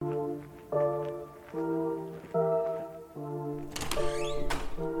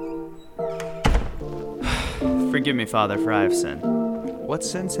Forgive me, Father, for I have sinned. What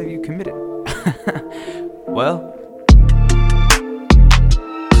sins have you committed? Well,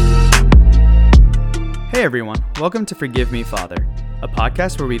 hey everyone, welcome to Forgive Me, Father, a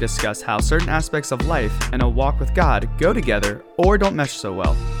podcast where we discuss how certain aspects of life and a walk with God go together or don't mesh so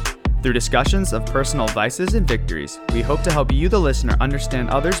well. Through discussions of personal vices and victories, we hope to help you, the listener, understand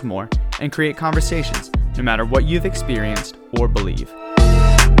others more and create conversations, no matter what you've experienced or believe.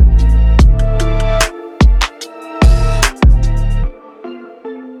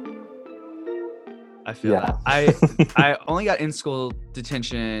 I feel that. I only got in school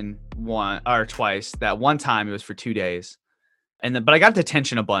detention twice. That one time it was for 2 days, but I got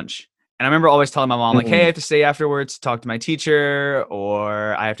detention a bunch. And I remember always telling my mom, like, hey, I have to stay afterwards to talk to my teacher,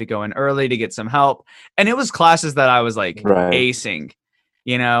 or I have to go in early to get some help. And it was classes that I was like acing.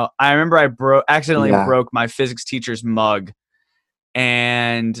 You know, I remember I accidentally broke my physics teacher's mug,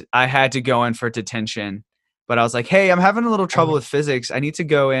 and I had to go in for detention. But I was like, hey, I'm having a little trouble with physics. I need to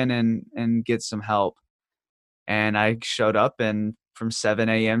go in and get some help. And I showed up, and from 7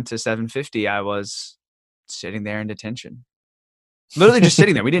 a.m. to 7:50, I was sitting there in detention. Literally just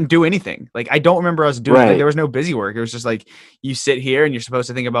sitting there. We didn't do anything. Like, I don't remember us doing, like, there was no busy work. It was just like, you sit here and you're supposed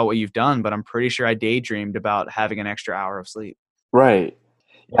to think about what you've done, but I'm pretty sure I daydreamed about having an extra hour of sleep. Right.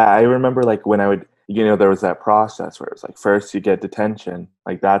 Yeah, I remember, like, when I would, there was that process where it was like, first you get detention,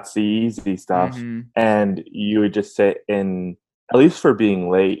 like that's the easy stuff. And you would just sit in, at least for being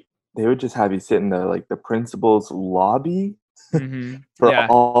late, they would just have you sit in the principal's lobby for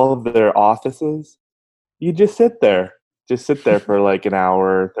all of their offices. You just sit there for like an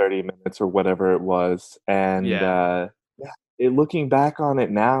hour, 30 minutes or whatever it was. And looking back on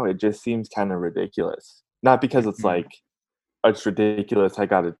it now, it just seems kind of ridiculous. Not because it's like, it's ridiculous I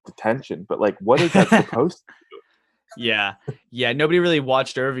got a detention, but like, what is that supposed to do? Yeah. Nobody really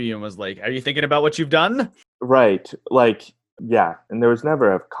watched over you and was like, are you thinking about what you've done? Right. Like, yeah. And there was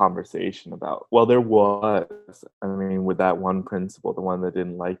never a conversation about, well, there was, I mean, with that one principal, the one that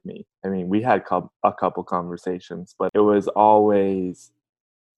didn't like me. I mean, we had a couple conversations, but it was always,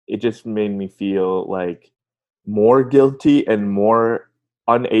 it just made me feel like more guilty and more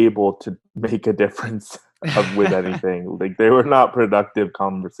unable to make a difference with anything. Like, they were not productive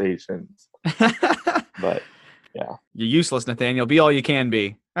conversations. But yeah. You're useless, Nathaniel. Be all you can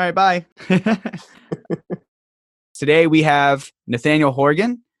be. All right, bye. Today we have Nathaniel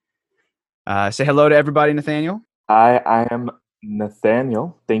Horgan. Say hello to everybody, Nathaniel. I am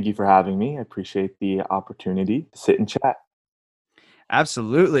Nathaniel. Thank you for having me. I appreciate the opportunity to sit and chat.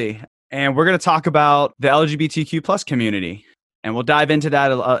 Absolutely. And we're going to talk about the LGBTQ plus community. And we'll dive into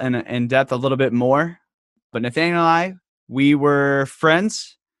that in depth a little bit more. But Nathaniel and I, we were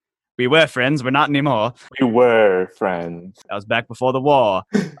friends. We were friends. We're not anymore. We were friends. That was back before the war.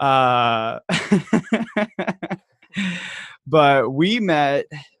 But we met,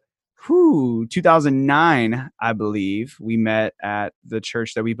 2009, I believe. We met at the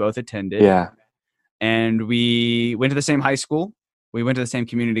church that we both attended. Yeah. And we went to the same high school. We went to the same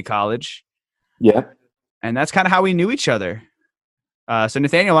community college. Yep. And that's kind of how we knew each other. So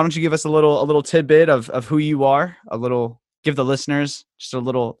Nathaniel, why don't you give us a little tidbit of who you are, give the listeners just a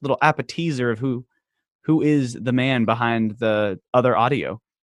little appetizer of who is the man behind the other audio.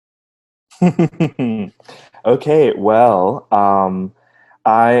 Okay, well,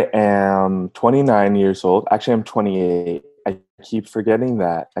 I am 29 years old. Actually, I'm 28. I keep forgetting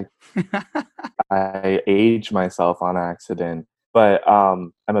that. I age myself on accident, but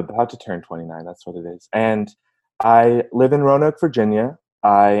I'm about to turn 29. That's what it is. And I live in Roanoke, Virginia.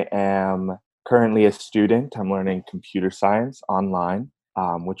 I am currently a student. I'm learning computer science online,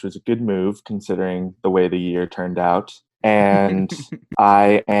 which was a good move considering the way the year turned out. And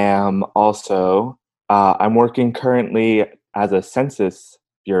I am also, I'm working currently as a Census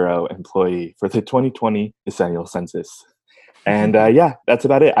Bureau employee for the 2020 Decennial Census. And that's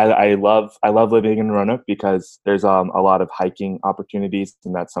about it. I love living in Roanoke because there's a lot of hiking opportunities,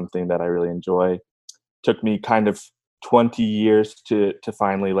 and that's something that I really enjoy. Took me kind of 20 years to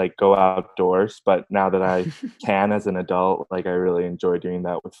finally like go outdoors, but now that I can as an adult, like I really enjoy doing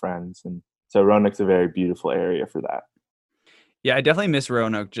that with friends. And so Roanoke's a very beautiful area for that. Yeah, I definitely miss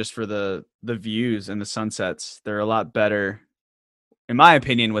Roanoke just for the views and the sunsets. They're a lot better, in my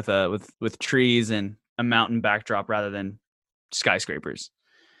opinion, with trees and a mountain backdrop rather than skyscrapers.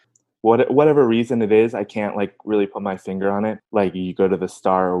 Whatever reason it is, I can't like really put my finger on it. Like, you go to the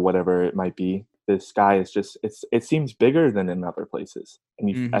Star or whatever it might be, the sky is just it seems bigger than in other places,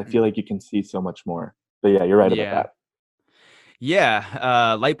 and I feel like you can see so much more. But yeah, you're right about that.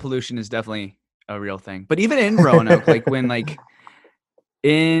 Yeah, light pollution is definitely a real thing. But even in Roanoke, like when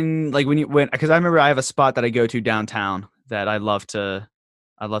in like when you went, because I remember I have a spot that I go to downtown that I love to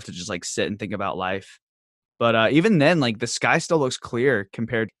just like sit and think about life. But even then, like the sky still looks clear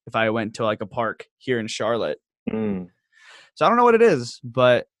compared if I went to like a park here in Charlotte. Mm, So I don't know what it is,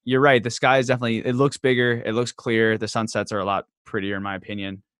 but you're right. The sky is definitely, it looks bigger. It looks clear. The sunsets are a lot prettier in my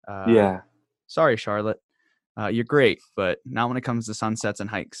opinion. yeah. Sorry, Charlotte. You're great, but not when it comes to sunsets and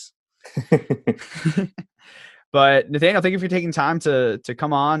hikes. But Nathaniel, thank you for taking time to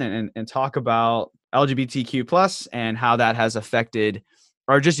come on and talk about LGBTQ plus and how that has affected,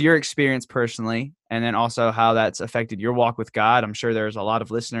 or just your experience personally, and then also how that's affected your walk with God. I'm sure there's a lot of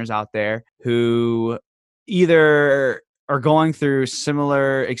listeners out there who either are going through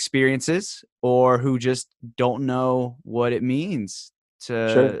similar experiences or who just don't know what it means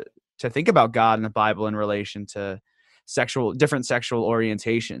Sure. to think about God and the Bible in relation to different sexual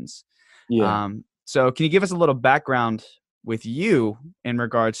orientations. Yeah. So can you give us a little background with you in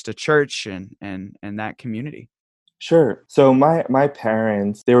regards to church and that community? Sure. So my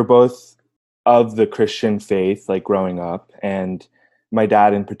parents, they were both of the Christian faith, like growing up, and my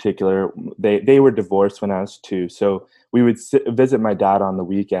dad in particular, they were divorced when I was 2. So we would visit my dad on the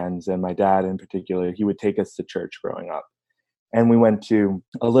weekends, and my dad in particular, he would take us to church growing up. And we went to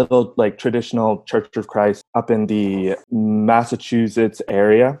a little like traditional Church of Christ up in the Massachusetts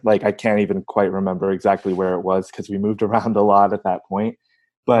area. Like I can't even quite remember exactly where it was because we moved around a lot at that point.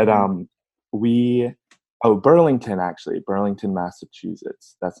 But Mhm. we oh, Burlington, actually, Burlington,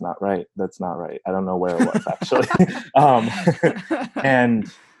 Massachusetts. That's not right. That's not right. I don't know where it was actually. um, and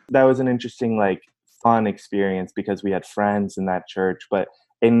that was an interesting, like, fun experience because we had friends in that church, but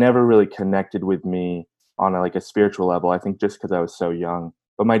it never really connected with me on a, like a spiritual level. I think just because I was so young.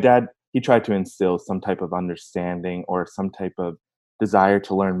 But my dad, he tried to instill some type of understanding or some type of desire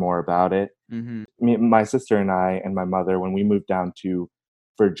to learn more about it. Mhm. My sister and I and my mother, when we moved down to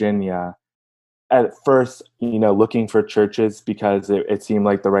Virginia, at first, looking for churches because it seemed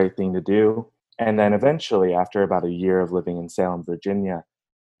like the right thing to do. And then eventually, after about a year of living in Salem, Virginia,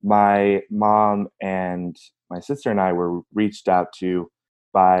 my mom and my sister and I were reached out to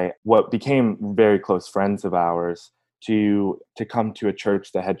by what became very close friends of ours to come to a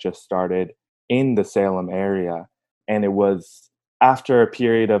church that had just started in the Salem area. And it was after a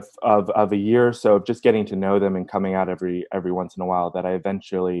period of a year or so of just getting to know them and coming out every once in a while that I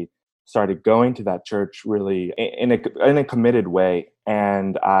eventually started going to that church really in a committed way.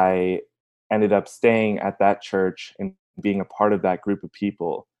 And I ended up staying at that church and being a part of that group of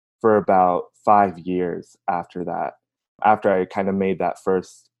people for about 5 years after that, after I kind of made that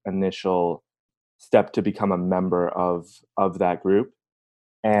first initial step to become a member of that group.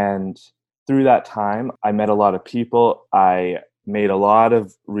 And through that time, I met a lot of people. I made a lot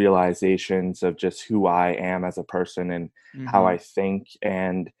of realizations of just who I am as a person and how I Mhm. think,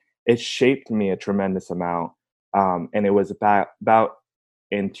 and it shaped me a tremendous amount. And it was about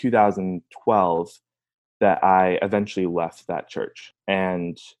in 2012 that I eventually left that church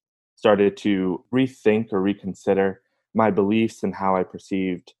and started to rethink or reconsider my beliefs and how I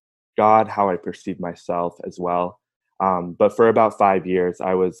perceived God, how I perceived myself as well. But for about 5 years,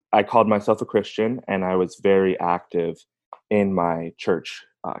 I called myself a Christian, and I was very active in my church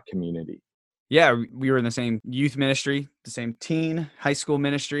community. Yeah, we were in the same youth ministry, the same teen high school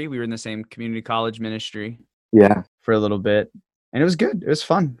ministry. We were in the same community college ministry Yeah, for a little bit, and it was good. It was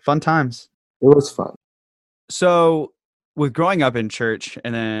fun times. it was fun. So, with growing up in church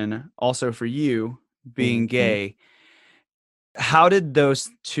and then also for you being Mhm. gay, how did those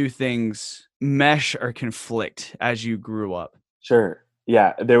two things mesh or conflict as you grew up? Sure.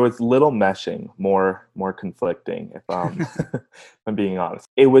 Yeah, there was little meshing, more conflicting, if if I'm being honest.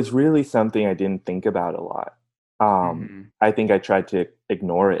 It was really something I didn't think about a lot. Mhm. I think I tried to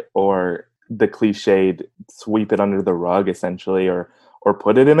ignore it, or the cliched sweep it under the rug essentially, or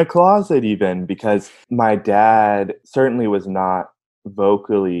put it in a closet even, because my dad certainly was not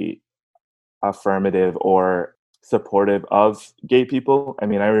vocally affirmative or supportive of gay people. I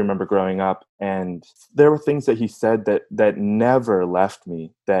mean, I remember growing up and there were things that he said that never left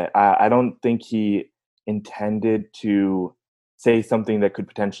me, that I don't think he intended to say something that could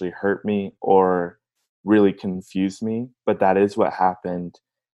potentially hurt me or really confuse me, but that is what happened.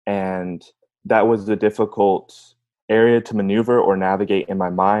 And that was the difficult area to maneuver or navigate in my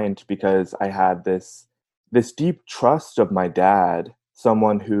mind because I had this deep trust of my dad,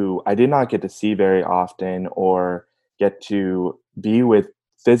 someone who I did not get to see very often or get to be with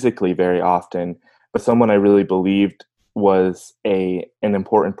physically very often, but someone I really believed was an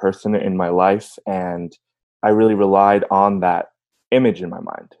important person in my life, and I really relied on that image in my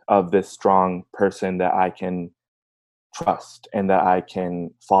mind of this strong person that I can trust and that I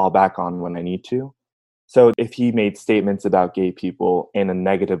can fall back on when I need to. So if he made statements about gay people in a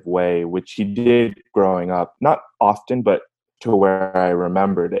negative way, which he did growing up, not often, but to where I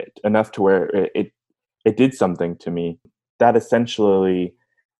remembered it enough to where it did something to me, that essentially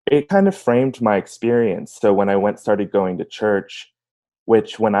it kind of framed my experience. So when I started going to church,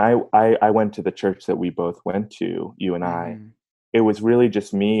 which when I went to the church that we both went to, you and I, Mm-hmm. it was really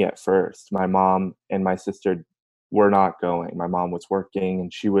just me at first. My mom and my sister were not going. My mom was working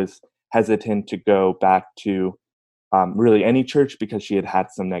and she was hesitant to go back to really any church because she had had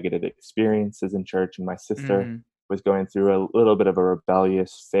some negative experiences in church. And my sister Mm-hmm. was going through a little bit of a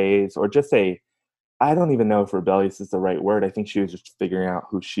rebellious phase, or just I don't even know if rebellious is the right word. I think she was just figuring out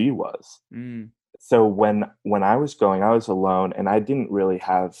who she was. Mm. So when I was going, I was alone and I didn't really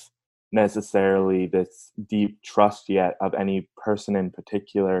have necessarily this deep trust yet of any person in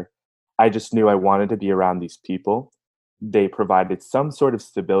particular. I just knew I wanted to be around these people. They provided some sort of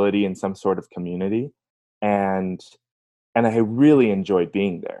stability and some sort of community, and I really enjoyed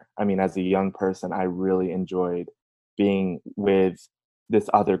being there. I mean, as a young person, I really enjoyed being with this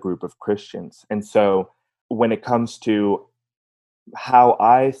other group of Christians. And so when it comes to how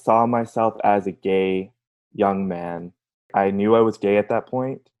I saw myself as a gay young man, I knew I was gay at that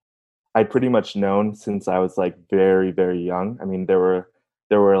point. I'd pretty much known since I was like very, very young. I mean, there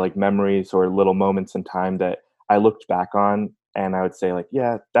were like memories or little moments in time that I looked back on and I would say like,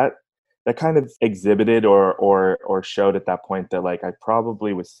 yeah, that kind of exhibited or showed at that point that like I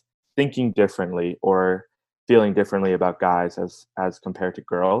probably was thinking differently or feeling differently about guys as compared to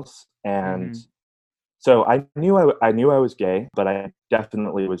girls. And Mm-hmm. so I knew I was gay, but I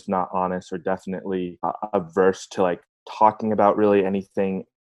definitely was not honest or definitely averse to like talking about really anything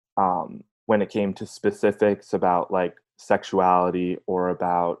when it came to specifics about like sexuality or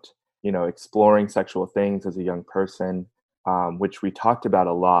about exploring sexual things as a young person, which we talked about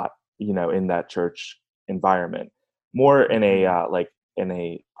a lot, in that church environment, more in a Mm-hmm. in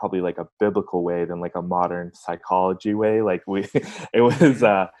a probably like a biblical way than like a modern psychology way. Like we, it was.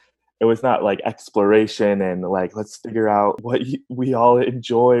 Mm-hmm. It was not like exploration and like let's figure out what we all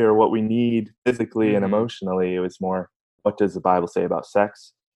enjoy or what we need physically and Mm-hmm. emotionally. It was more, what does the Bible say about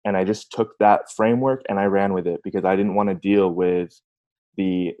sex? And I just took that framework and I ran with it because I didn't want to deal with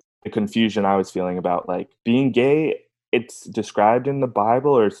the confusion I was feeling about like being gay. It's described in the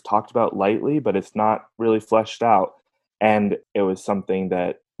Bible or it's talked about lightly, but it's not really fleshed out. And it was something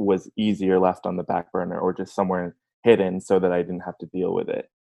that was easier left on the back burner or just somewhere hidden so that I didn't have to deal with it.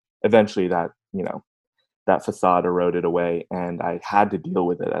 Eventually that facade eroded away and I had to deal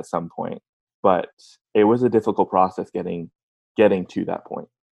with it at some point. But it was a difficult process getting to that point.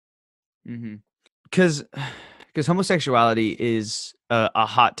 Mm-hmm. Because homosexuality is a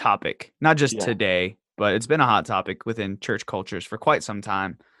hot topic, not just Yeah, today, but it's been a hot topic within church cultures for quite some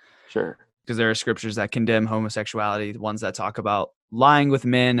time. sure. Because there are scriptures that condemn homosexuality, the ones that talk about lying with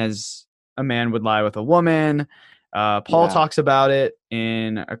men as a man would lie with a woman. Paul Yeah. talks about it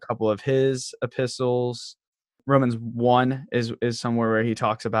in a couple of his epistles. Romans 1 is somewhere where he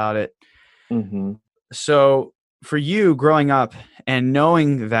talks about it. Mhm. So for you growing up and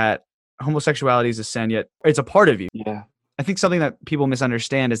knowing that homosexuality is a sin, yet it's a part of you, Yeah. I think something that people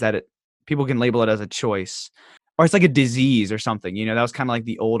misunderstand is that people can label it as a choice or it's like a disease or something. That was kind of like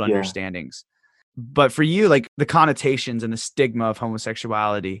the old Yeah. understandings. But for you, like the connotations and the stigma of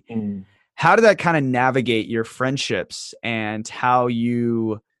homosexuality, Mm. how did that kind of navigate your friendships and how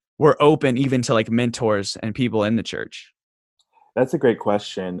you were open even to like mentors and people in the church? That's a great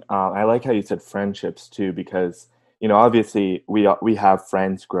question. I like how you said friendships too, because obviously we have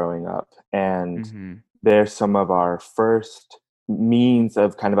friends growing up, and Mm-hmm. they're some of our first means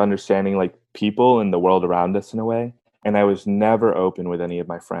of kind of understanding like people and the world around us in a way. And I was never open with any of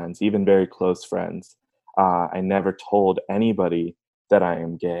my friends, even very close friends. I never told anybody that I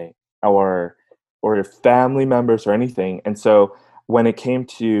am gay, or family members or anything. And so when it came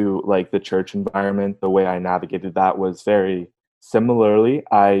to like the church environment, the way I navigated that was very similarly.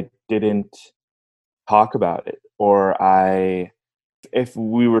 I didn't talk about it, or if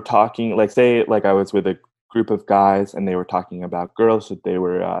we were talking, like say, like I was with a group of guys and they were talking about girls that they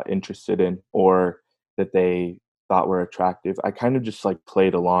were interested in or that they thought were attractive, I kind of just like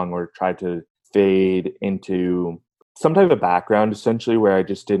played along or tried to fade into some type of background essentially where I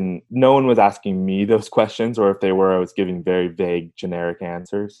just didn't, no one was asking me those questions, or if they were, I was giving very vague generic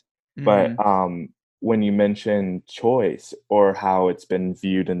answers. But Mm-hmm. when you mention choice or how it's been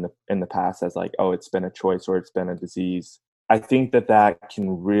viewed in the past as like, oh, it's been a choice or it's been a disease, I think that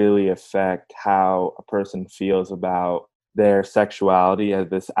can really affect how a person feels about their sexuality as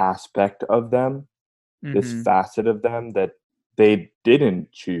this aspect of them. this Mm-hmm. facet of them that they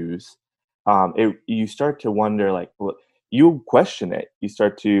didn't choose. You start to wonder, like, you question it. You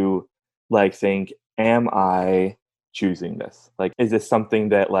start to like think, am I choosing this? Like, is this something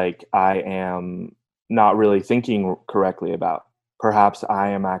that like I am not really thinking correctly about? Perhaps I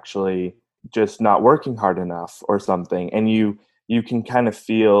am actually just not working hard enough or something. And you can kind of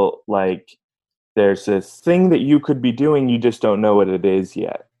feel like there's this thing that you could be doing, you just don't know what it is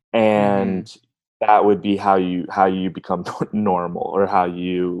yet. Mm-hmm. And that would be how you become normal, or how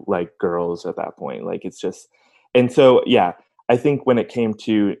you like girls at that point. Like, it's just, and so yeah, I think when it came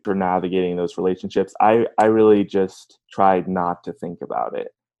to for navigating those relationships, I really just tried not to think about it.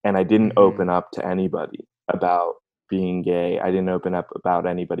 And I didn't Mm-hmm. open up to anybody about being gay. I didn't open up about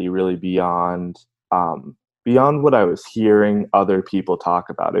anybody really beyond what I was hearing other people talk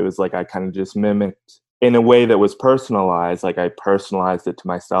about. It was like I kind of just mimicked in a way that was personalized. Like, I personalized it to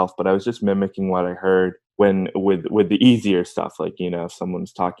myself, but I was just mimicking what I heard when with the easier stuff. Like, if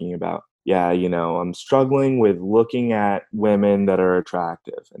someone's talking about, yeah, I'm struggling with looking at women that are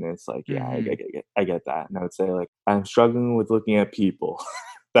attractive, and it's like, yeah, Mm-hmm. I get that. And I would say, like, I'm struggling with looking at people.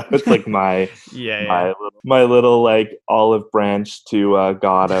 That was like my Yeah, my yeah. my little like olive branch to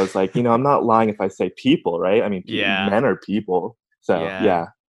God. I was like, I'm not lying if I say people, right? I mean, Yeah. men are people. So Yeah. yeah,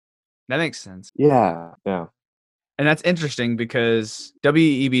 That makes sense. yeah. And that's interesting because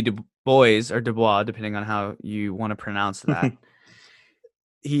W.E.B. Du Bois or Dubois, depending on how you want to pronounce that,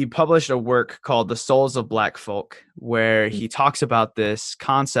 he published a work called The Souls of Black Folk, where he talks about this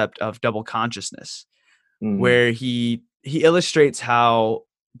concept of double consciousness, Mm, where he illustrates how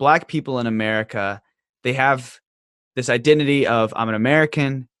Black people in America, they have this identity of I'm an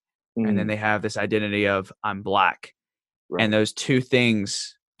American, and then mm, they have this identity of I'm Black. And right. those two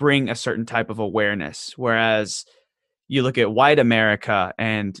things bring a certain type of awareness. Whereas you look at white America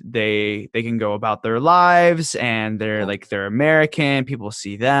and they can go about their lives and they're Yeah. like they're American, people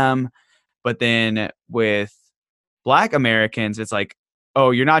see them. But then with Black Americans, it's like,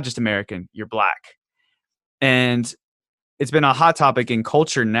 oh, you're not just American, you're Black. And it's been a hot topic in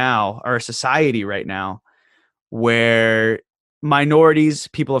culture now, or society right now, where minorities,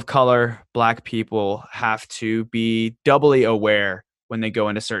 people of color, Black people have to be doubly aware when they go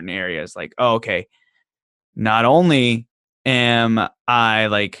into certain areas. Like, oh, okay, not only am I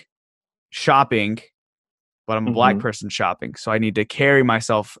like shopping, but I'm a Black Hmm. person shopping. So I need to carry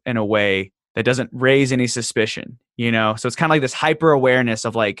myself in a way that doesn't raise any suspicion, you know? So it's kind of like this hyper awareness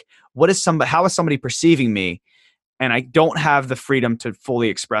of like, how is somebody perceiving me? And I don't have the freedom to fully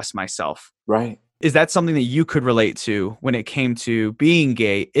express myself. Right. Is that something that you could relate to when it came to being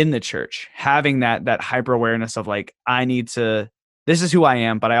gay in the church, having that hyper awareness of like, this is who I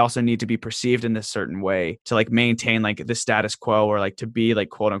am, but I also need to be perceived in this certain way to like maintain like the status quo, or like to be like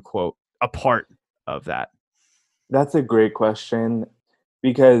quote unquote a part of that? That's a great question,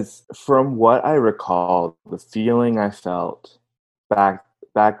 because from what I recall, the feeling I felt back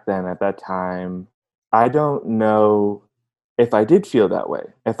back then at that time, I don't know if I did feel that way.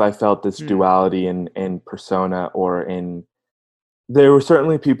 If I felt this Hmm. duality in persona, or in there were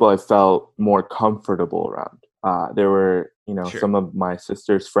certainly people I felt more comfortable around. There were, Sure. some of my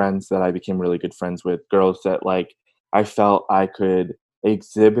sister's friends that I became really good friends with, girls that like I felt I could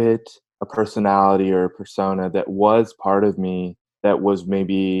exhibit a personality or a persona that was part of me, that was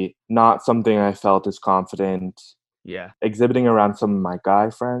maybe not something I felt as confident Yeah. exhibiting around some of my guy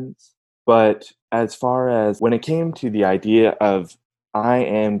friends. But as far as when it came to the idea of I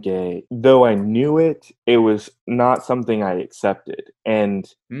am gay, though I knew it, it was not something I accepted. And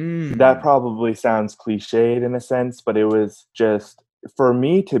that Mm. probably sounds cliched in a sense, but it was just for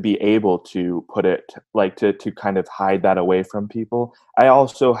me to be able to put it like to kind of hide that away from people. I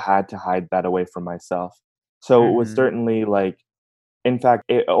also had to hide that away from myself. So it was Mm-hmm. certainly like, in fact,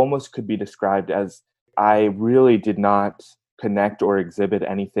 it almost could be described as I really did not connect or exhibit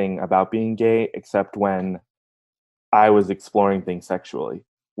anything about being gay except when I was exploring things sexually,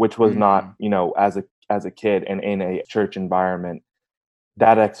 which was Mm-hmm. not, as a kid and in a church environment.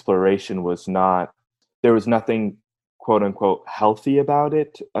 That exploration was not, there was nothing quote unquote healthy about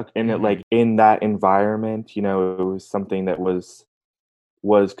it, in it, Mm-hmm. like in that environment. It was something that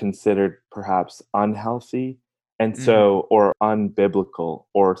was considered perhaps unhealthy, and Mm-hmm. so, or unbiblical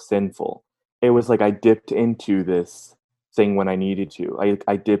or sinful. It was like I dipped into this thing when I needed to.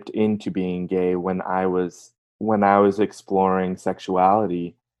 I dipped into being gay when I was exploring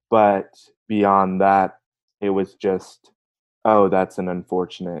sexuality, but beyond that, it was just, oh, that's an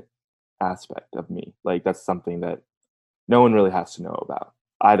unfortunate aspect of me. Like, that's something that no one really has to know about.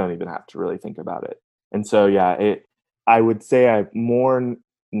 I don't even have to really think about it. And so, yeah, I would say I more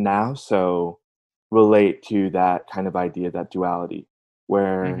now so relate to that kind of idea, that duality,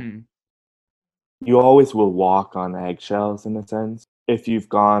 where Mm-hmm. you always will walk on eggshells in a sense. If you've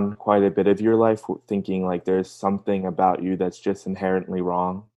gone quite a bit of your life thinking like there's something about you that's just inherently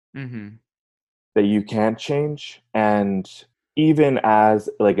wrong Mm-hmm. that you can't change. And even as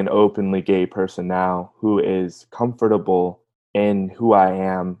like an openly gay person now who is comfortable in who I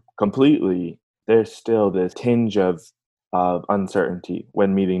am completely, there's still this tinge of uncertainty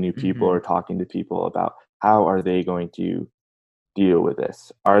when meeting new people Mm-hmm. or talking to people about how are they going to deal with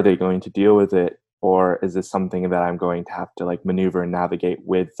this? Are they going to deal with it? Or is this something that I'm going to have to like maneuver and navigate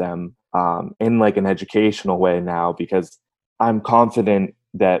with them in like an educational way now? Because I'm confident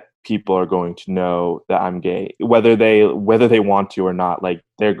that people are going to know that I'm gay, whether they want to or not. Like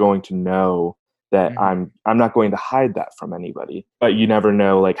they're going to know that Mm-hmm. I'm not going to hide that from anybody. But you never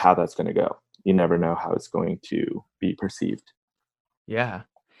know like how that's going to go. You never know how it's going to be perceived. Yeah.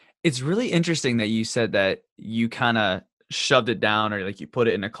 It's really interesting that you said that you kind of shoved it down or like you put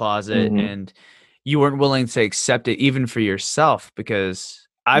it in a closet Hmm. and you weren't willing to accept it even for yourself because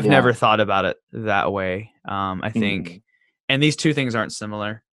I've Yeah. never thought about it that way. I think, Hmm. and these two things aren't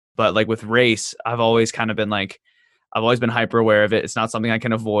similar, but like with race, I've always kind of been like, I've always been hyper aware of it. It's not something I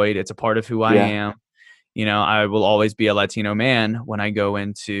can avoid. It's a part of who I Yeah. am. You know, I will always be a Latino man when I go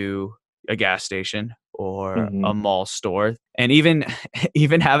into a gas station or Hmm. a mall store. And even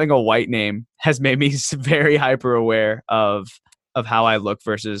even having a white name has made me very hyper aware of how I look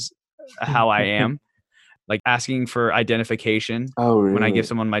versus how I am. Like asking for identification Oh, when I give really?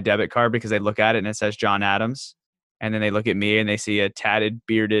 someone my debit card because they look at it and it says John Adams. And then they look at me and they see a tatted,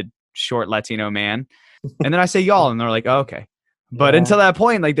 bearded, short Latino man. And then I say y'all and they're like, oh, okay. But Yeah. until that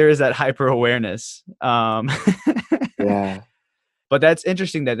point, like there is that hyper awareness. Yeah. But that's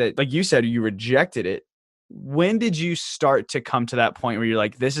interesting that like you said, you rejected it. When did you start to come to that point where you're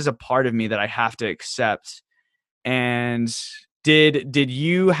like, this is a part of me that I have to accept? And did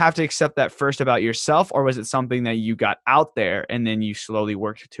you have to accept that first about yourself, or was it something that you got out there and then you slowly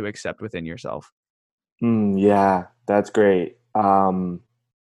worked to accept within yourself? Yeah, that's great.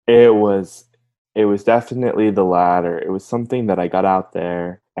 It was it was definitely the latter. It was something that I got out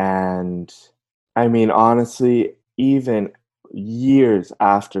there, and I mean, honestly, even years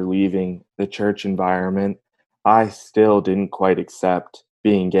after leaving the church environment, I still didn't quite accept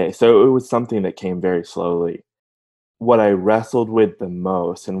being gay. So it was something that came very slowly. What I wrestled with the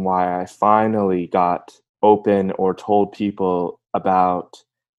most and why I finally got open or told people about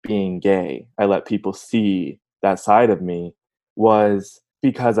being gay, I let people see that side of me, was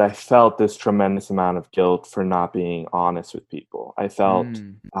because I felt this tremendous amount of guilt for not being honest with people.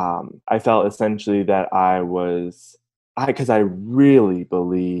 Mm, I felt essentially that because I really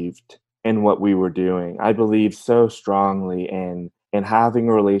believed in what we were doing. I believed so strongly in having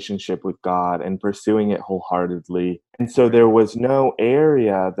a relationship with God and pursuing it wholeheartedly. And so there right, was no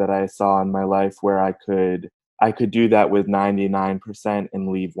area that I saw in my life where I could do that with 99% and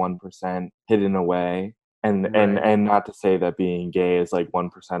leave 1% hidden away. right, And not to say that being gay is like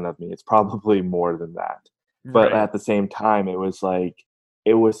 1% of me. It's probably more than that. But right. at the same time, it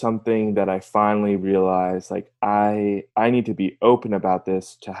was something that I finally realized like I need to be open about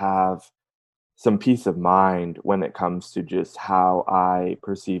this to have some peace of mind when it comes to just how I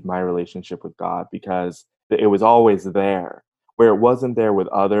perceive my relationship with God, because it was always there. Where it wasn't there with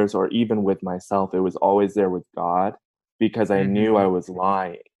others or even with myself, it was always there with God because I knew I Hmm. was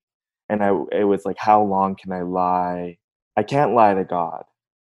lying. And it was like, how long can I lie? I can't lie to God.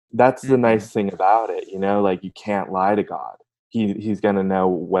 That's the Hmm. nice thing about it, like you can't lie to God. He's gonna know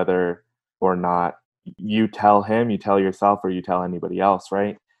whether or not you tell him, you tell yourself, or you tell anybody else,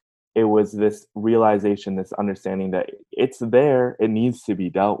 right? It was this realization, this understanding that it's there, it needs to be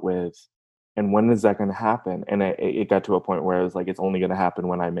dealt with. And when is that going to happen? And it got to a point where I was like, it's only going to happen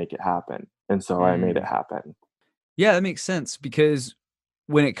when I make it happen. And so I made it Mm. happen. Yeah, that makes sense because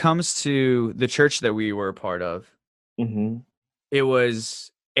when it comes to the church that we were a part of, Hmm. it was,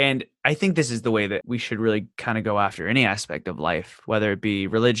 and I think this is the way that we should really kind of go after any aspect of life, whether it be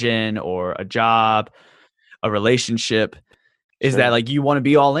religion or a job, a relationship, is that Sure. like you want to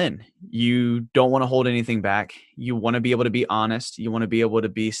be all in. You don't want to hold anything back. You want to be able to be honest. You want to be able to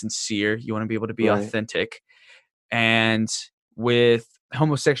be sincere. You want to be able to be Right. authentic. And with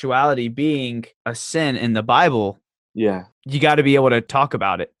homosexuality being a sin in the Bible, Yeah. you got to be able to talk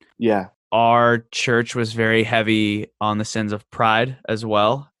about it. Yeah. Our church was very heavy on the sins of pride as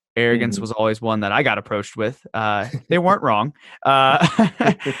well. Arrogance Hmm. was always one that I got approached with. They weren't wrong. Uh,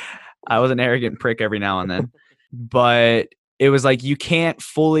 I was an arrogant prick every now and then, but it was like you can't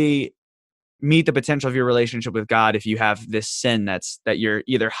fully meet the potential of your relationship with God if you have this sin that you're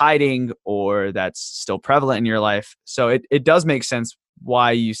either hiding or that's still prevalent in your life. So it does make sense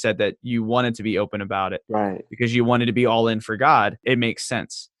why you said that you wanted to be open about it, Right. because you wanted to be all in for God. It makes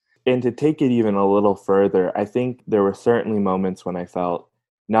sense. And to take it even a little further, I think there were certainly moments when I felt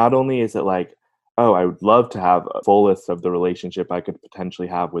not only is it like, oh, I would love to have a fullest of the relationship I could potentially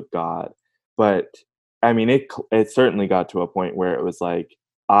have with God, but I mean, it certainly got to a point where it was like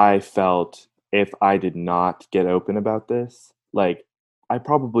I felt if I did not get open about this, like I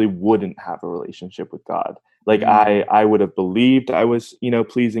probably wouldn't have a relationship with God. Like Mm, I would have believed I was,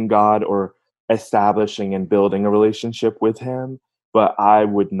 pleasing God or establishing and building a relationship with Him, but I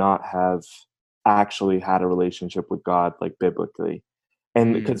would not have actually had a relationship with God like biblically.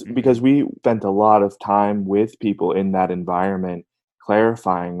 And because mhm. we spent a lot of time with people in that environment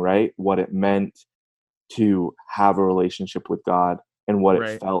clarifying, right, what it meant to have a relationship with God and what it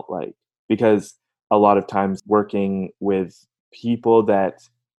Right. felt like. Because a lot of times working with people that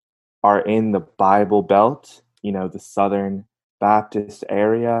are in the Bible Belt, the Southern Baptist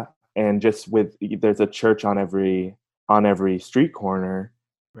area, and just with there's a church on every street corner.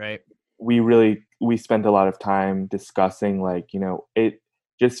 Right. We spent a lot of time discussing, like, it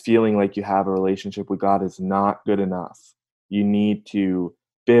just feeling like you have a relationship with God is not good enough. You need to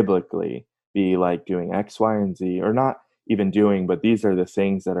biblically be like doing X, Y, and Z, or not even doing, but these are the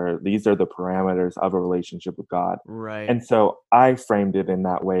things these are the parameters of a relationship with God. Right. And so I framed it in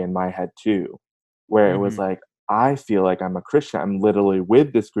that way in my head too, where it was Mhm. like, I feel like I'm a Christian. I'm literally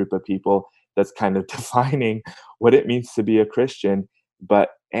with this group of people that's kind of defining what it means to be a Christian. But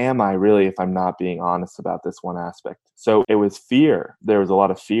am I really, if I'm not being honest about this one aspect? So it was fear. There was a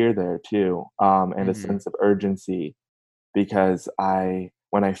lot of fear there too, and a Mhm. sense of urgency because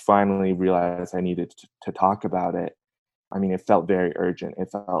when I finally realized I needed to talk about it, I mean, it felt very urgent. It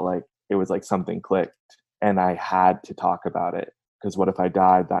felt like it was like something clicked and I had to talk about it. Because what if I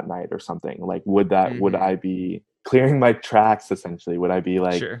died that night or something? Like, would Mhm. I be clearing my tracks essentially? Would I be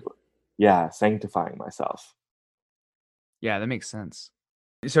like, Sure. yeah, sanctifying myself? Yeah, that makes sense.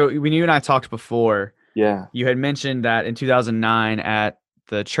 So when you and I talked before, Yeah. you had mentioned that in 2009 at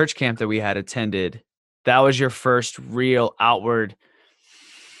the church camp that we had attended, that was your first real outward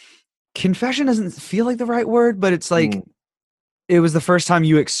confession. Doesn't feel like the right word, but it's Mm, like it was the first time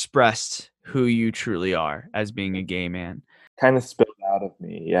you expressed who you truly are as being a gay man. kind of spilled out of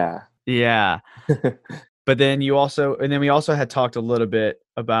me. Yeah. Yeah. But then we also had talked a little bit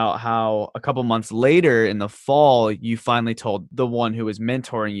about how a couple months later in the fall, you finally told the one who was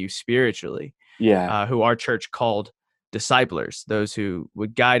mentoring you spiritually, Yeah. who our church called disciplers, those who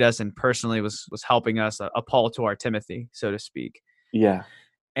would guide us and personally was helping us, a Paul to our Timothy, so to speak. Yeah.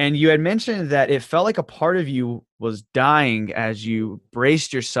 And you had mentioned that it felt like a part of you was dying as you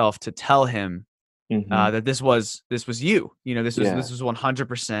braced yourself to tell him Hmm. that this was you. Yeah. This was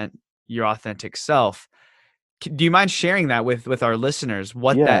 100% your authentic self. Do you mind sharing that with our listeners,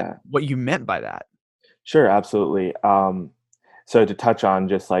 Yeah. what you meant by that? Sure. Absolutely. So to touch on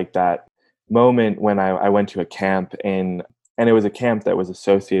just like that moment when I went to a camp and it was a camp that was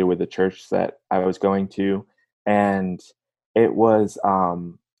associated with the church that I was going to, and it was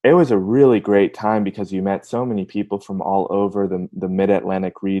um it was a really great time because you met so many people from all over the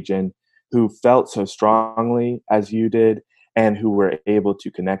mid-Atlantic region who felt so strongly as you did and who were able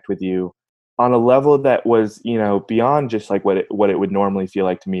to connect with you on a level that was, beyond just like what it would normally feel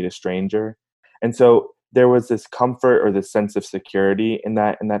like to meet a stranger. And so there was this comfort or this sense of security in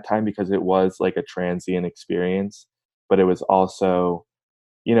that time because it was like a transient experience, but it was also,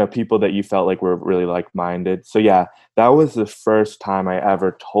 people that you felt like were really like-minded. So yeah, that was the first time I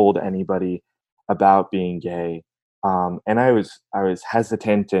ever told anybody about being gay. And I was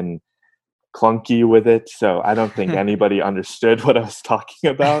hesitant and clunky with it, so I don't think anybody understood what I was talking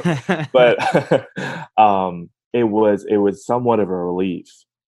about. But it was somewhat of a relief,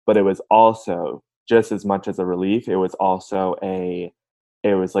 but it was also just as much as a relief. It was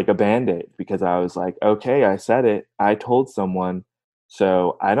like a band-aid because I was like, okay, I said it, I told someone,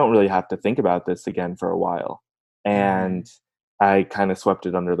 so I don't really have to think about this again for a while. And Mhm. I kind of swept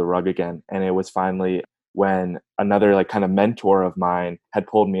it under the rug again, and it was finally when another like kind of mentor of mine had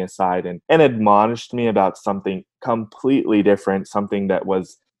pulled me aside and admonished me about something completely different, something that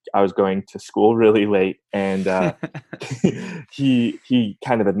was I was going to school really late, and he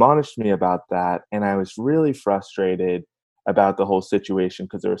kind of admonished me about that, and I was really frustrated about the whole situation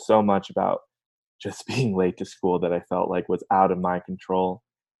because there was so much about just being late to school that I felt like was out of my control.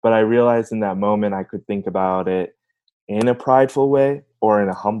 But I realized in that moment I could think about it in a prideful way or in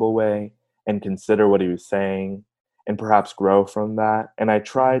a humble way and consider what he was saying. and perhaps grow from that. And I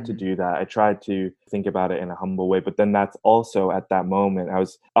tried to Mhm. do that. I tried to think about it in a humble way. But then that's also at that moment, I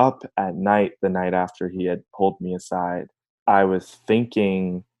was up at night the night after he had pulled me aside. I was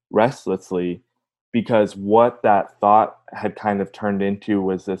thinking restlessly because what that thought had kind of turned into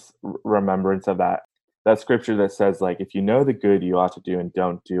was this remembrance of that scripture that says, like, if you know the good you ought to do and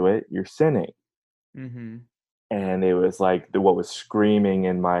don't do it, you're sinning. Mhm. And it was like what was screaming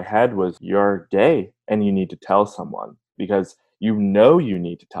in my head was, "You're gay and you need to tell someone because you know you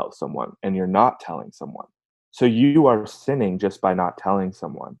need to tell someone and you're not telling someone. So you are sinning just by not telling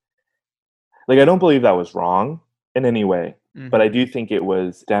someone." Like, I don't believe that was wrong in any way, but I Mhm. do think it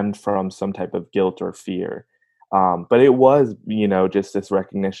was stemmed from some type of guilt or fear. But it was, just this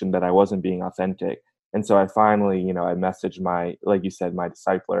recognition that I wasn't being authentic. And so I finally, I messaged like you said, my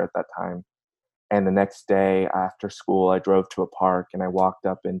discipler at that time, and the next day after school, I drove to a park and I walked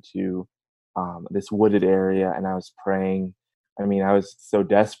up into this wooded area and I was praying. I mean, I was so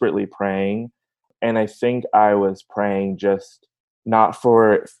desperately praying. And I think I was praying just not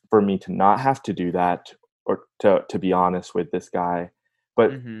for me to not have to do that or to be honest with this guy,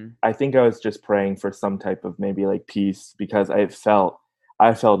 but Mhm. I think I was just praying for some type of maybe like peace because I felt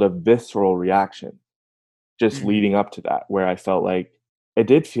a visceral reaction just Mhm. leading up to that, where I felt like it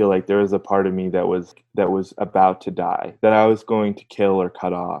did feel like there was a part of me that was about to die, that I was going to kill or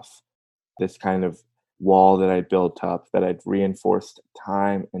cut off this kind of wall that I'd built up, that I'd reinforced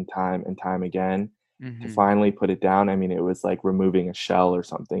time and time and time again to Mhm. finally put it down. I mean, it was like removing a shell or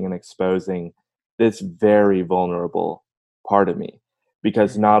something and exposing this very vulnerable part of me.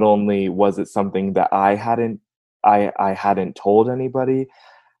 Because not Mhm. only was it something that I hadn't told anybody,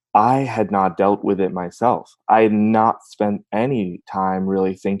 I had not dealt with it myself. I had not spent any time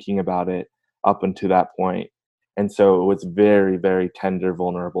really thinking about it up until that point. And so it was very, very tender,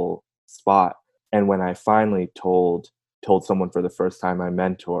 vulnerable spot. And when I finally told someone for the first time, my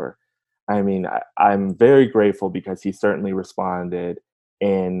mentor, I mean, I'm very grateful because he certainly responded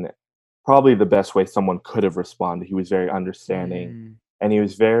in probably the best way someone could have responded. He was very understanding Mm. and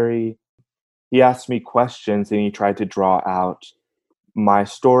he asked me questions and he tried to draw out my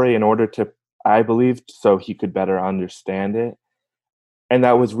story in order to, I believed, so he could better understand it. And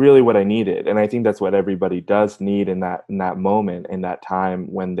that was really what I needed. And I think that's what everybody does need in that moment, in that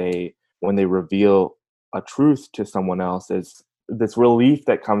time when they reveal a truth to someone else, is this relief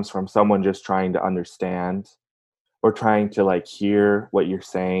that comes from someone just trying to understand or trying to like hear what you're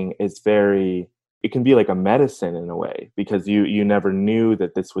saying is very, it can be like a medicine in a way because you never knew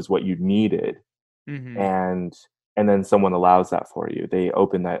that this was what you needed. Mhm. And then someone allows that for you. They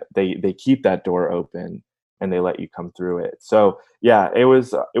open that, they keep that door open and they let you come through it. So yeah, it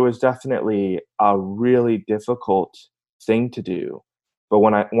was definitely a really difficult thing to do, but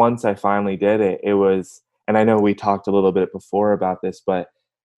once I finally did it, it was, and I know we talked a little bit before about this, but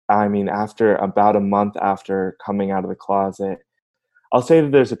I mean, after about a month after coming out of the closet, I'll say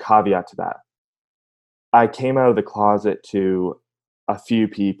that there's a caveat to that. I came out of the closet to a few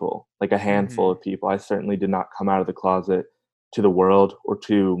people, like a handful Mhm. of people. I certainly did not come out of the closet to the world or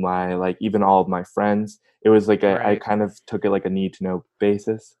to my, like, even all of my friends. It was like I Right. kind of took it like a need to know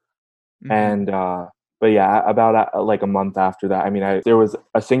basis. Mhm. And but yeah, about like a month after that, I mean, there was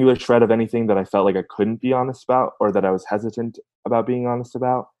a singular shred of anything that I felt like I couldn't be honest about or that I was hesitant about being honest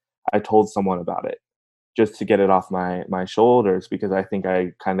about. I told someone about it just to get it off my shoulders because I think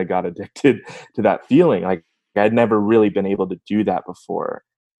I kind of got addicted to that feeling. Like I'd never really been able to do that before.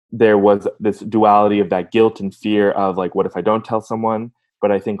 There was this duality of that guilt and fear of like, what if I don't tell someone?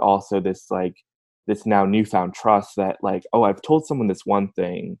 But I think also this now newfound trust that like, oh, I've told someone this one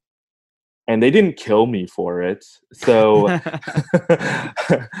thing and they didn't kill me for it. So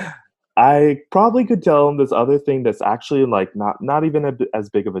I probably could tell them this other thing that's actually like not even as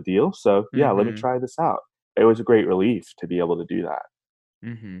big of a deal. So yeah, let me Mhm. try this out. It was a great relief to be able to do that.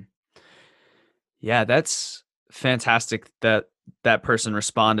 Mhm. Yeah, that's fantastic that that person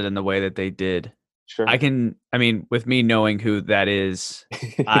responded in the way that they did. Sure. I mean, with me knowing who that is,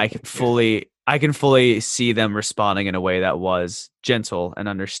 I can fully see them responding in a way that was gentle and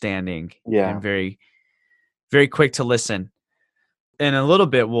understanding and Yeah. very very quick to listen. In a little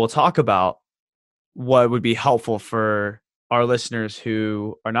bit we'll talk about what would be helpful for our listeners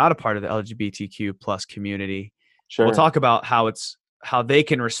who are not a part of the LGBTQ plus community. We'll Sure. talk about how they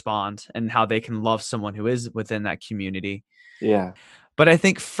can respond and how they can love someone who is within that community. Yeah. But I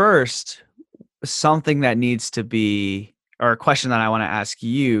think first, something that needs to be, or a question that I want to ask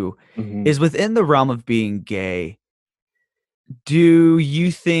you Mhm. is within the realm of being gay, do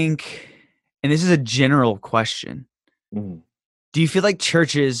you think, and this is a general question, Mhm. do you feel like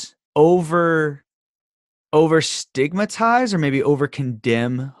churches over over stigmatize or maybe over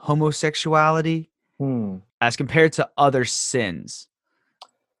condemn homosexuality Hmm. as compared to other sins?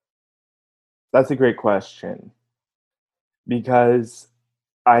 That's a great question because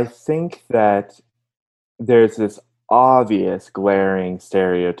I think that there's this obvious glaring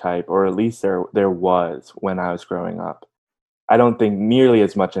stereotype, or at least there was when I was growing up. I don't think nearly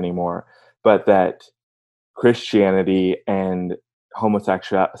as much anymore, but that Christianity and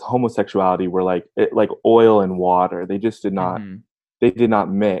homosexuality were like oil and water. Mm-hmm. They did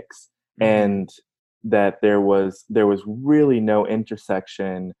not mix, Mm-hmm. and that there was really no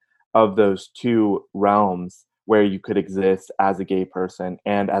intersection of those two realms where you could exist as a gay person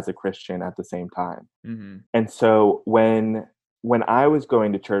and as a Christian at the same time. Mm-hmm. And so when I was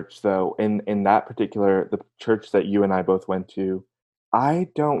going to church, though, in that particular the church that you and I both went to, I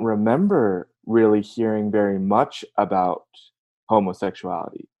don't remember really hearing very much about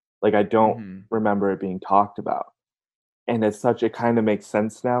homosexuality. Like, I don't Mm-hmm. remember it being talked about. And as such, it kind of makes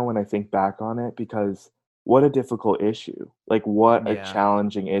sense now when I think back on it, because what a difficult issue. Like, what a Yeah.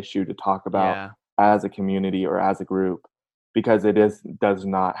 challenging issue to talk about Yeah. as a community or as a group, because does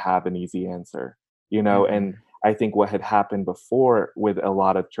not have an easy answer, Mm-hmm. and I think what had happened before with a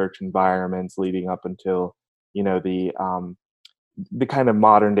lot of church environments leading up until, you know, the kind of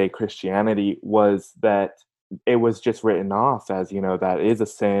modern day Christianity was that it was just written off as, that is a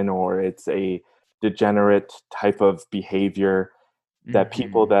sin, or it's a degenerate type of behavior, that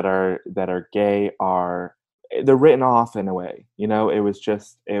people Mm-hmm. that are gay are, they're written off in a way. It was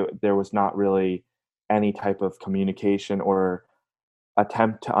just there was not really any type of communication or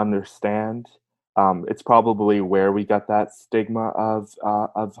attempt to understand. It's probably where we got that stigma of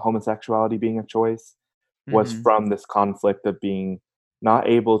homosexuality being a choice, was Mm-hmm. from this conflict of being not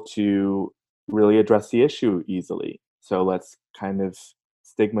able to really address the issue easily. So let's kind of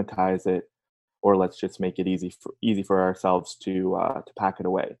stigmatize it, or let's just make it easy for ourselves to pack it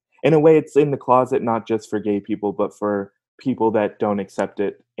away. In a way, it's in the closet, not just for gay people, but for people that don't accept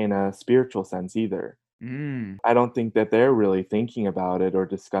it in a spiritual sense either. Mm. I don't think that they're really thinking about it or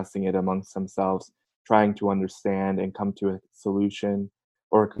discussing it amongst themselves, trying to understand and come to a solution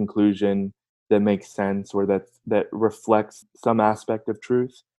or a conclusion that makes sense, or that reflects some aspect of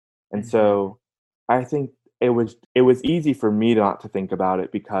truth. And Mm-hmm. so I think it was easy for me not to think about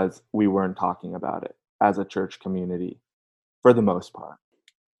it because we weren't talking about it as a church community for the most part.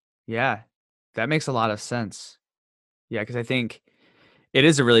 Yeah. That makes a lot of sense. Yeah, because I think it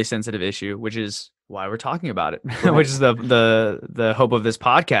is a really sensitive issue, which is why we're talking about it. Which Right. is the hope of this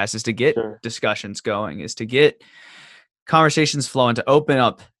podcast, is to get Sure. discussions going, is to get conversations flowing, to open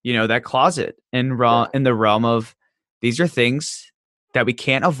up, that closet Yeah. in the realm of, these are things that we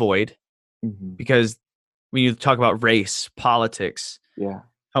can't avoid, Hmm. because when you talk about race, politics, Yeah.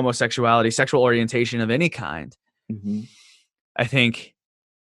 homosexuality, sexual orientation of any kind, Hmm. I think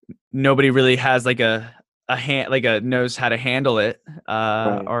nobody really has like a hand, like a knows how to handle it,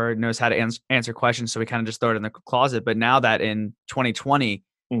 Right. or knows how to answer questions. So we kind of just throw it in the closet. But now that in 2020,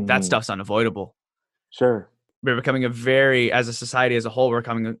 that Hmm. stuff's unavoidable. Sure. We're becoming as a society as a whole,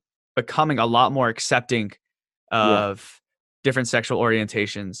 we're becoming a lot more accepting Yeah. of different sexual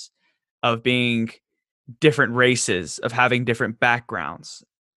orientations, of being different races, of having different backgrounds.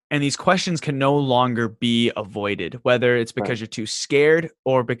 And these questions can no longer be avoided, whether it's Right. because you're too scared,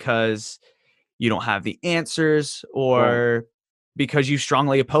 or because you don't have the answers, Right. or because you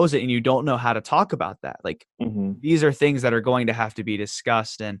strongly oppose it and you don't know how to talk about that. Like, Hmm. these are things that are going to have to be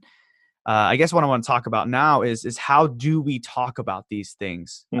discussed. And I guess what I want to talk about now is how do we talk about these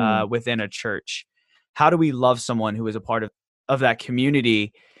things Mm. within a church? How do we love someone who is a part of that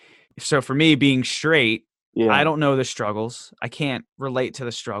community? So for me, being straight, I Yeah. don't know the struggles. I can't relate to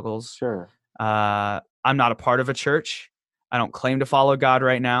the struggles. Sure. I'm not a part of a church. I don't claim to follow God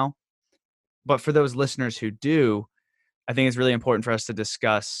right now. But for those listeners who do, I think it's really important for us to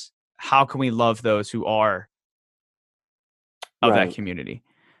discuss, how can we love those who are of that Right. community.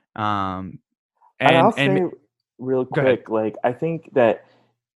 Um, And I'll and say real Go ahead. quick, like, I think that,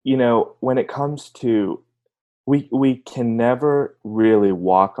 when it comes to, we can never really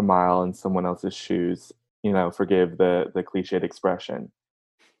walk a mile in someone else's shoes, forgive the cliched expression.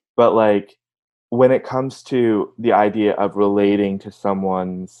 But, like, when it comes to the idea of relating to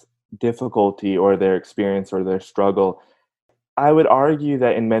someone's difficulty or their experience or their struggle, I would argue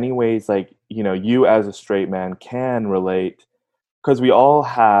that in many ways, like, you as a straight man can relate, because we all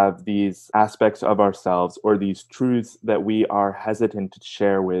have these aspects of ourselves or these truths that we are hesitant to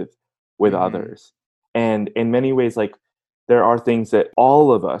share with Mhm. others. And in many ways, like, there are things that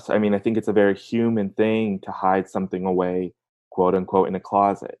all of us, I mean, I think it's a very human thing to hide something away, quote unquote, in a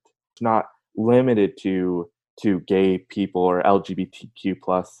closet. It's not limited to gay people or LGBTQ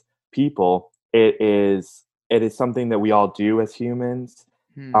plus people. It is something that we all do as humans,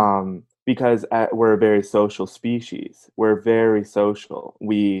 Hmm. because we're a very social species. We're very social.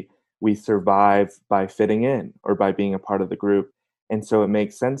 We survive by fitting in or by being a part of the group, and so it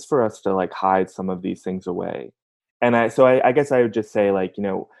makes sense for us to like hide some of these things away. And I guess I would just say, like,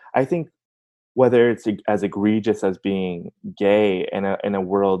 I think whether it's as egregious as being gay in a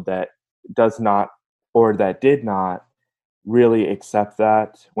world that does not, or that did not really accept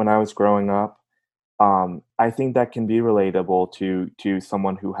that when I was growing up, I think that can be relatable to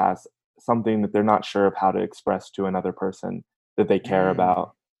someone who has something that they're not sure of how to express to another person that they care Mm.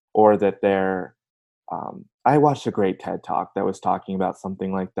 about, or that they're. I watched a great TED talk that was talking about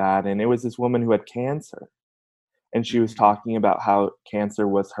something like that, and it was this woman who had cancer, and she was Mhm. talking about how cancer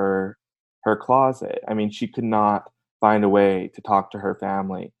was her closet. I mean, she could not find a way to talk to her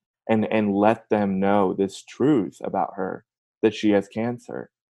family and let them know this truth about her, that she has cancer.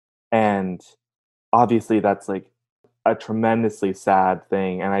 And obviously that's like a tremendously sad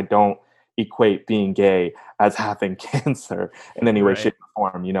thing, and I don't equate being gay as having cancer in any way, Right. shape,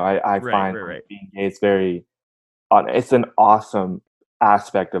 or form. I Right. find Right. like Right. being gay is very it's an awesome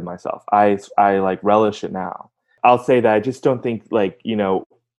aspect of myself. I like relish it now. I'll say that I just don't think, like,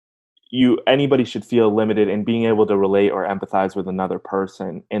 you anybody should feel limited in being able to relate or empathize with another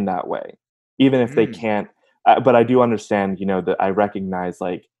person in that way, even if they Mm. can't. But I do understand, that I recognize,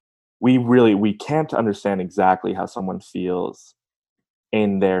 like, we can't understand exactly how someone feels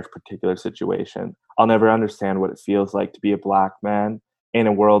in their particular situation. I'll never understand what it feels like to be a black man in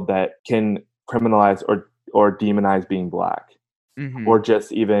a world that can criminalize or demonize being black, or Mhm.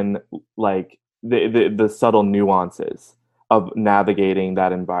 just even like the subtle nuances of navigating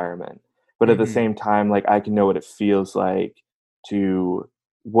that environment. But at the Mhm. same time, like, I can know what it feels like to,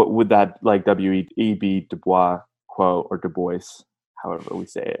 what would that, like, W.E.B. Du Bois quote, or Du Bois, however we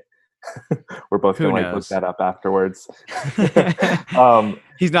say it. We're both Who gonna like look knows? that up afterwards. um,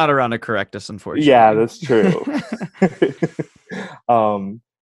 He's not around to correct us, yeah, unfortunately. that's true. um,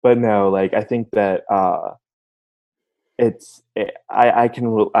 but no, like, I think that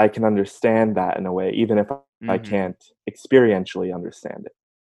I can understand that in a way, even if I Mhm. can't experientially understand it.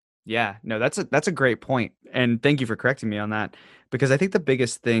 Yeah. No, that's a great point, and thank you for correcting me on that, because I think the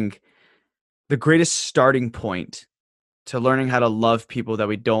biggest thing, the greatest starting point to learning how to love people that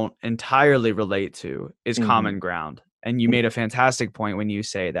we don't entirely relate to is Mhm. common ground. And you Mm. made a fantastic point when you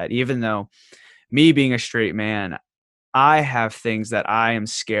say that even though me being a straight man, I have things that I am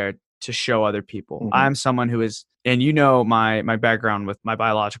scared to show other people. Mhm. I'm someone who is, and my background with my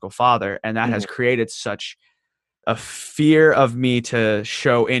biological father, and that has Mhm. created such a fear of me to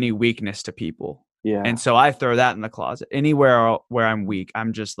show any weakness to people. And Yeah. so I throw that in the closet. Anywhere where I'm weak,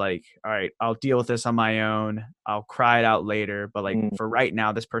 I'm just like, all right, I'll deal with this on my own. I'll cry it out later. But like Mm. for right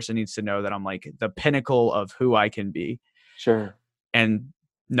now, this person needs to know that I'm like the pinnacle of who I can be. Sure. And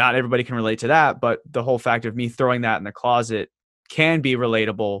not everybody can relate to that. But the whole fact of me throwing that in the closet can be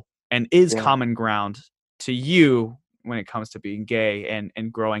relatable and is Yeah. common ground to you when it comes to being gay and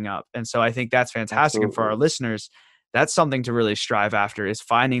growing up. And so I think that's fantastic. And for our Absolutely. listeners, that's something to really strive after, is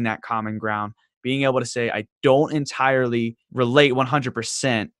finding that common ground, being able to say, I don't entirely relate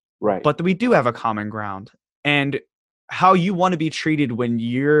 100%, Right. but we do have a common ground. And how you want to be treated when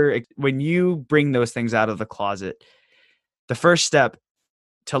you bring those things out of the closet, the first step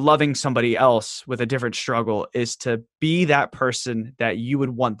to loving somebody else with a different struggle is to be that person that you would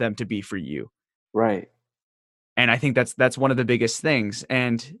want them to be for you. Right. And I think that's one of the biggest things.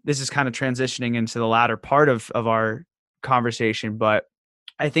 And this is kind of transitioning into the latter part of our conversation, but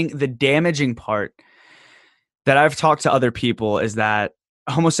I think the damaging part that I've talked to other people is that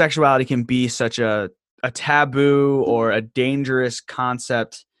homosexuality can be such a taboo or a dangerous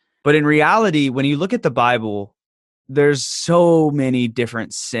concept. But in reality, when you look at the Bible, there's so many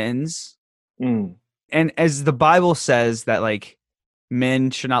different sins. Mm. And as the Bible says that like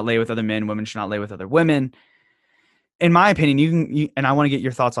men should not lay with other men, women should not lay with other women. In my opinion, and I want to get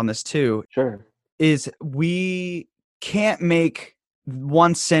your thoughts on this too, Sure. is we can't make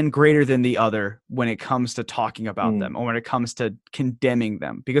one sin greater than the other when it comes to talking about Mm. them or when it comes to condemning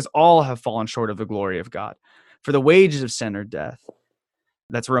them, because all have fallen short of the glory of God. For the wages of sin are death.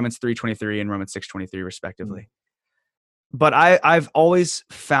 That's Romans 3:23 and Romans 6:23 Mm. respectively. But I've always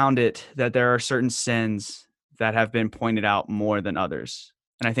found it that there are certain sins that have been pointed out more than others.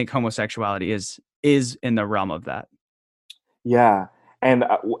 And I think homosexuality is in the realm of that. Yeah. And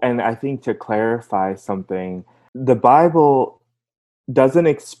I think, to clarify something, the Bible doesn't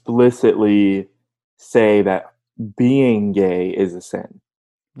explicitly say that being gay is a sin,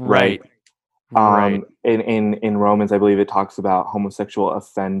 right? Right. Right. In Romans, I believe it talks about homosexual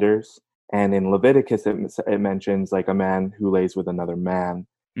offenders, and in Leviticus, it mentions like a man who lays with another man.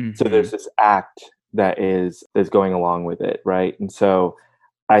 So there's Mhm. this act that's going along with it, right? And so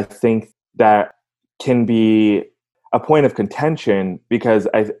I think that can be a point of contention because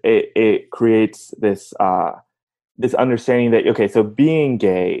it creates this understanding that okay, so being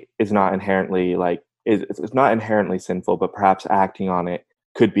gay is not inherently like it's not inherently sinful, but perhaps acting on it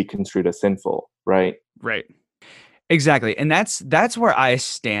could be construed as sinful, right? Right. Exactly. And that's where I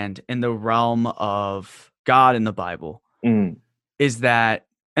stand in the realm of God in the Bible Mm, is that,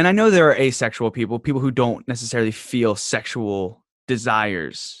 and I know there are asexual people, people who don't necessarily feel sexual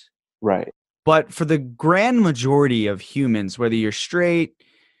desires, right. but for the grand majority of humans, whether you're straight,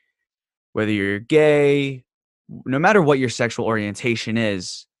 whether you're gay, no matter what your sexual orientation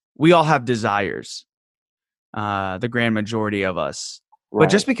is, we all have desires. The grand majority of us. But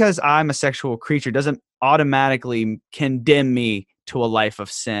just Right. because I'm a sexual creature doesn't automatically condemn me to a life of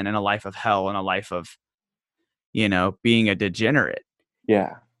sin and a life of hell and a life of, being a degenerate.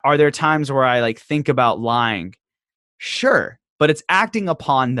 Yeah. Are there times where I like think about lying? Sure, but it's acting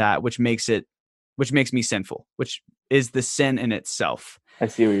upon that which makes me sinful, which is the sin in itself. I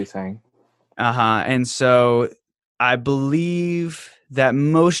see what you're saying. Uh-huh. And so I believe that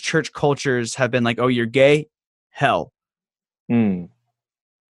most church cultures have been like, "Oh, you're gay? Hell." Mm,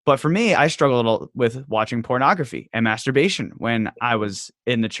 But for me, I struggled with watching pornography and masturbation when I was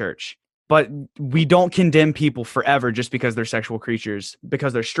in the church. But we don't condemn people forever just because they're sexual creatures,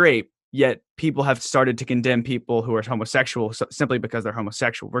 because they're straight. Yet people have started to condemn people who are homosexual simply because they're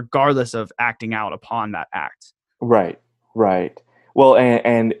homosexual, regardless of acting out upon that act. right. Right. Well,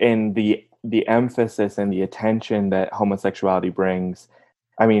 and the emphasis and the attention that homosexuality brings,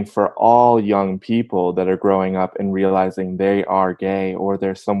 I mean, for all young people that are growing up and realizing they are gay or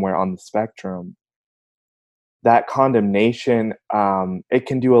they're somewhere on the spectrum, that condemnation, it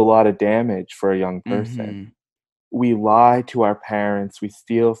can do a lot of damage for a young person. Hmm. We lie to our parents, we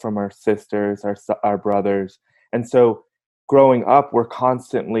steal from our sisters, our brothers, and so growing up, we're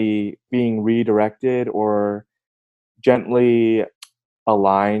constantly being redirected or gently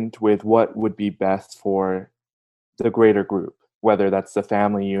aligned with what would be best for the greater group, whether that's the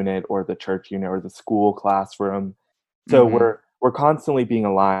family unit or the church unit or the school classroom. So Hmm. we're constantly being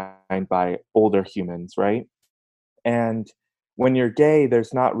aligned by older humans, right? And when you're gay,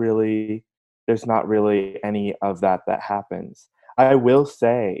 there's not really any of that happens. I will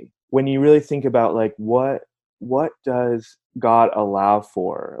say, when you really think about like what does God allow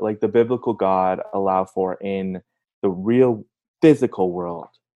for, like the biblical God allow for in the real physical world,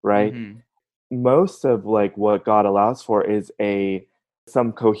 right? Hmm. Most of like what God allows for is a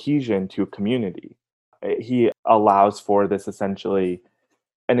some cohesion to community. He allows for this essentially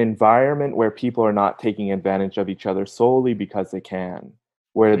an environment where people are not taking advantage of each other solely because they can, Hmm.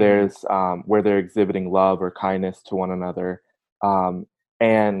 where they're exhibiting love or kindness to one another, um,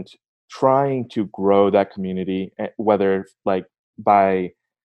 and trying to grow that community, whether like by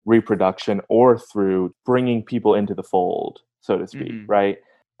reproduction or through bringing people into the fold, so to speak, Hmm. right?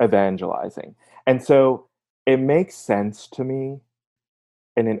 Evangelizing, and so it makes sense to me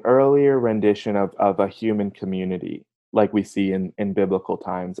in an earlier rendition of a human community like we see in biblical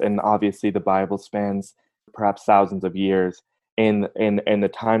times. And obviously the Bible spans perhaps thousands of years in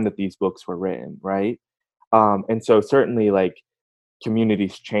the time that these books were written, right? And so certainly like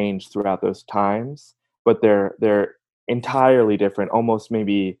communities change throughout those times, but they're entirely different, almost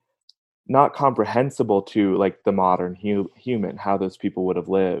maybe not comprehensible to like the modern human, how those people would have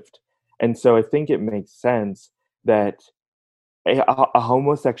lived. And so I think it makes sense that a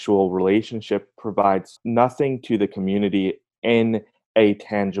homosexual relationship provides nothing to the community in a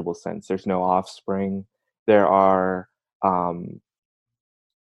tangible sense. There's no offspring. There are, um,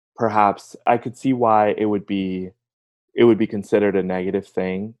 perhaps I could see why it would be considered a negative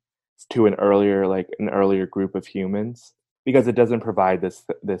thing to an earlier group of humans because it doesn't provide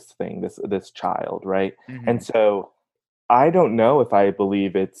this child, right? And Hmm. so I don't know if I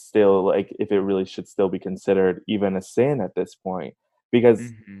believe it's still like if it really should still be considered even a sin at this point.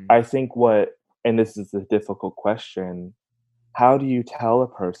 Because Hmm. I think and this is a difficult question, how do you tell a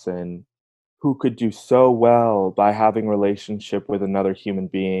person who could do so well by having relationship with another human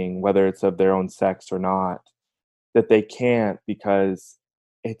being, whether it's of their own sex or not, that they can't because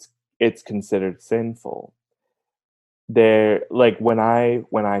it's it's considered sinful? There like when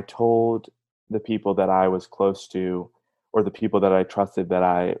I told the people that I was close to or the people that I trusted that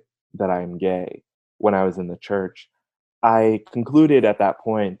I am gay when I was in the church, I concluded at that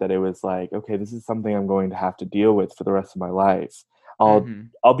point that it was like, okay, this is something I'm going to have to deal with for the rest of my life. I'll Hmm.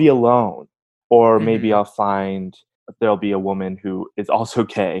 I'll be alone. Or maybe Mhm. I'll find there'll be a woman who is also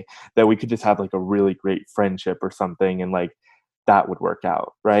gay that we could just have like a really great friendship or something, and like that would work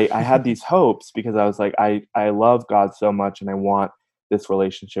out, right? I had these hopes because I was like, I love God so much and I want this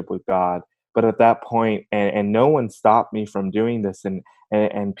relationship with God. But at that point, and no one stopped me from doing this,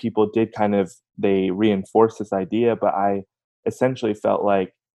 and people did kind of, they reinforced this idea, but I essentially felt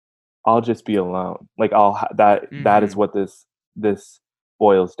like I'll just be alone. Like that is Mhm. what this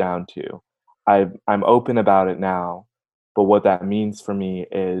boils down to. I'm open about it now, but what that means for me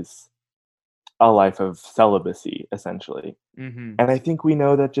is a life of celibacy, essentially. Mhm. And I think we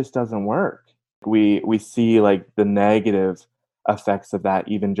know that just doesn't work. We see like the negative effects of that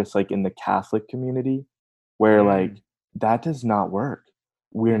even just like in the Catholic community, where like Mm. that does not work.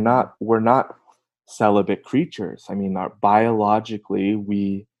 Mhm. We're not celibate creatures. I mean, our biologically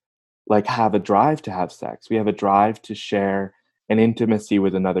we like have a drive to have sex. We have a drive to share an intimacy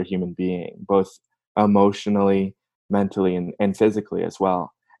with another human being, both emotionally, mentally, and physically as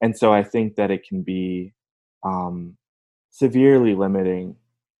well. And so I think that it can be um, severely limiting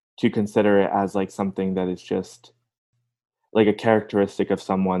to consider it as like something that is just like a characteristic of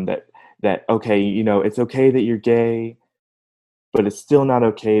someone that okay, you know, it's okay that you're gay, but it's still not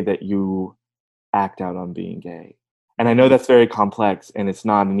okay that you act out on being gay. And I know Mhm. that's very complex and it's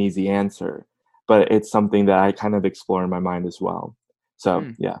not an easy answer, but it's something that I kind of explore in my mind as well. So,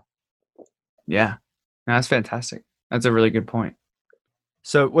 Mm. yeah. Yeah. No, that's fantastic. That's a really good point.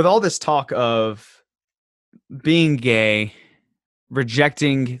 So, with all this talk of being gay,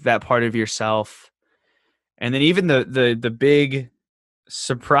 rejecting that part of yourself, and then even the big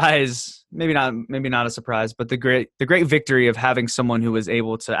surprise, maybe not a surprise, but the great victory of having someone who was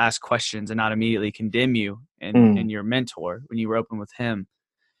able to ask questions and not immediately condemn you and Mm, your mentor when you were open with him.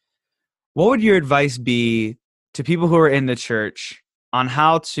 What would your advice be to people who are in the church on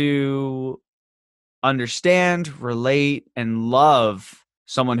how to understand, relate, and love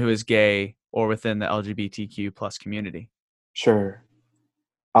someone who is gay or within the LGBTQ plus community? sure.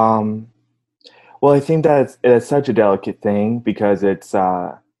 Um, well, I think that it's such a delicate thing because it's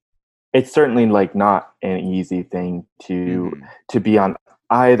certainly like not an easy thing Mhm. to be on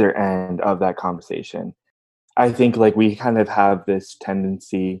either end of that conversation. I think like we kind of have this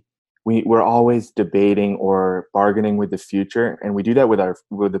tendency, we're always debating or bargaining with the future, and we do that with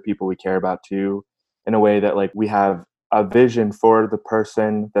the people we care about too, in a way that like we have a vision for the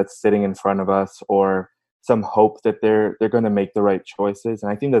person that's sitting in front of us, or some hope that they're going to make the right choices.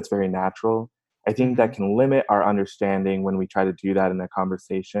 And I think that's very natural. I think that Mhm. can limit our understanding when we try to do that in a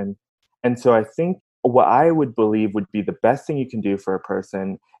conversation. And so I think what I would believe would be the best thing you can do for a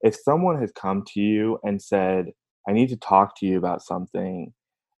person, if someone has come to you and said, I need to talk to you about something,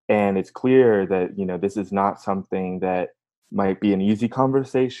 and it's clear that, you know, this is not something that might be an easy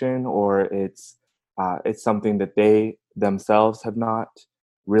conversation, or it's something that they themselves have not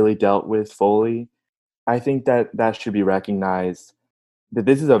really dealt with fully. I think that that should be recognized, that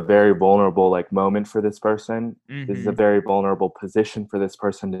this is a very vulnerable like moment for this person. This is a Mhm. very vulnerable position for this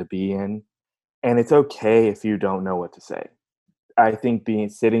person to be in, and it's okay if you don't know what to say. I think being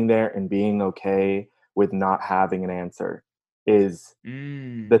sitting there and being okay with not having an answer is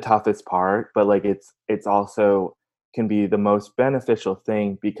the Mm. toughest part, but like it's also can be the most beneficial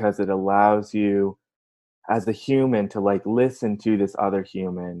thing because it allows you as a human to like listen to this other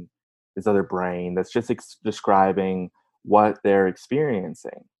human, this other brain that's just describing what they're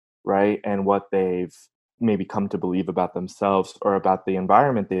experiencing, right? And what they've maybe come to believe about themselves or about the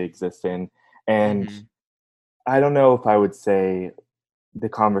environment they exist in. And Mhm. I don't know if I would say the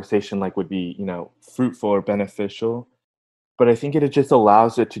conversation like would be, you know, fruitful or beneficial, but I think it just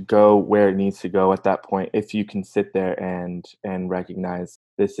allows it to go where it needs to go at that point if you can sit there and recognize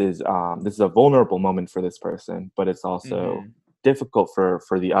this is a vulnerable moment for this person, but it's also Mhm. difficult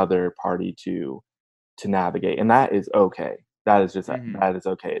for the other party to navigate, and that is okay. That is just Mhm. that is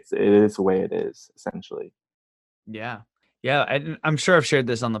okay. It is the way it is, essentially. Yeah. Yeah, and I'm sure I've shared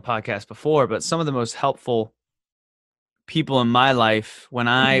this on the podcast before, but some of the most helpful people in my life when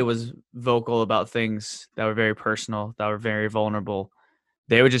I Mhm. was vocal about things that were very personal, that were very vulnerable,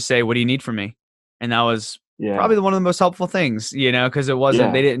 they would just say, "What do you need from me?" And that was Yeah. probably one of the most helpful things, because it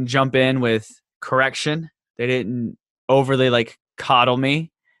wasn't they Yeah. didn't jump in with correction. They didn't overly like coddle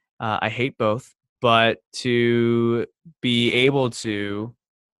me. I hate both, but to be able to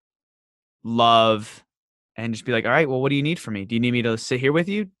love and just be like, "All right, well, what do you need from me? Do you need me to sit here with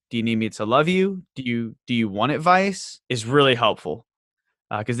you? Do you need me to love you? Do you want advice?" Is really helpful,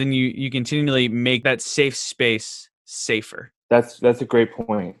 because then you continually make that safe space safer. That's a great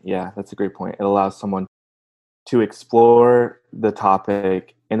point. Yeah, that's a great point. It allows someone to explore the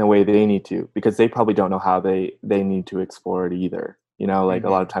topic in the way they need to, because they probably don't know how they need to explore it either. You know, like a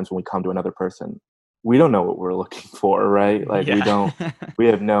lot of Mhm. times when we come to another person, we don't know what we're looking for, right? Like Yeah. we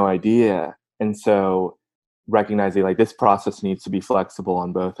have no idea. And so recognizing like this process needs to be flexible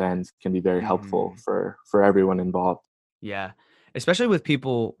on both ends can be very helpful Mhm. for everyone involved. Yeah. Especially with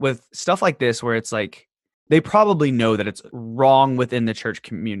people with stuff like this where it's like they probably know that it's wrong within the church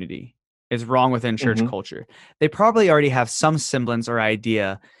community. It's wrong within church Hmm. culture. They probably already have some semblance or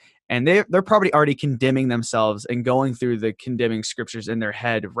idea, and they're probably already condemning themselves and going through the condemning scriptures in their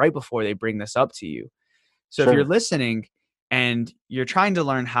head right before they bring this up to you. So if you're Sure. listening and you're trying to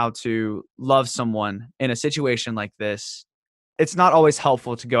learn how to love someone in a situation like this, it's not always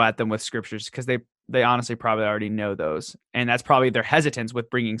helpful to go at them with scriptures because they honestly probably already know those, and that's probably their hesitance with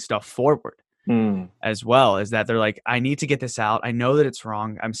bringing stuff forward Mm, as well, is that they're like, I need to get this out. I know that it's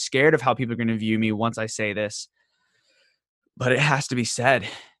wrong. I'm scared of how people are going to view me once I say this, but it has to be said.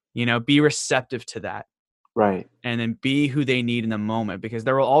 Be receptive to that, right. and then be who they need in the moment, because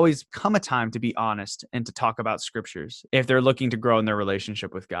there will always come a time to be honest and to talk about scriptures if they're looking to grow in their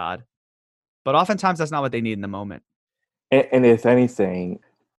relationship with God. But oftentimes that's not what they need in the moment. And if anything,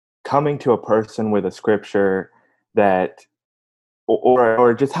 coming to a person with a scripture that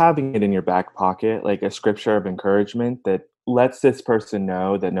or just having it in your back pocket, like a scripture of encouragement that lets this person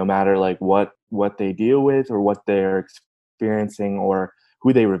know that no matter like what they deal with or what they're experiencing or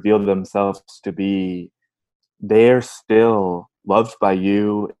who they reveal themselves to be, they're still loved by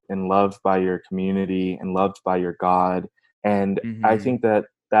you and loved by your community and loved by your God. And I Hmm. think that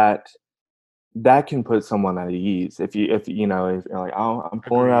can put someone at ease if you know if you're like, oh, I'm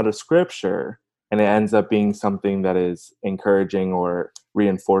pulling out Agreed. a scripture and it ends up being something that is encouraging or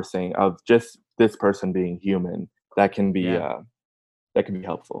reinforcing of just this person being human. That can be Yeah. uh that can be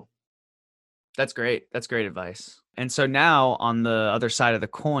helpful. That's great. That's great advice. And so now on the other side of the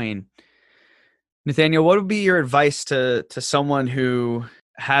coin, Nathaniel, what would be your advice to someone who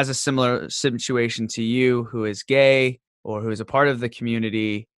has a similar situation to you, who is gay or who is a part of the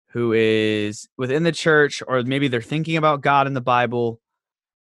community, who is within the church, or maybe they're thinking about God in the Bible?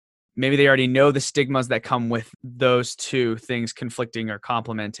 Maybe they already know the stigmas that come with those two things conflicting or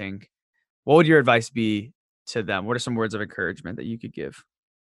complementing. What would your advice be to them? What are some words of encouragement that you could give?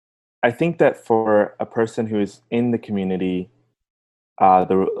 I think that for a person who is in the community,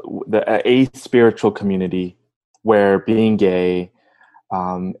 a spiritual community where being gay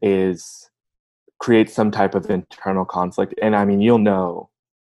is creates some type of internal conflict, and I mean you'll know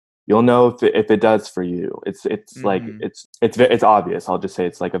if it does for you. It's like Mhm. it's obvious. I'll just say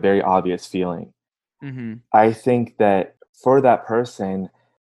it's like a very obvious feeling. Mhm. I think that for that person,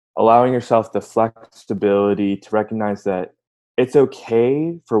 allowing yourself the flexibility to recognize that it's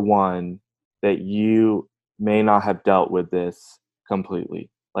okay for one that you may not have dealt with this completely.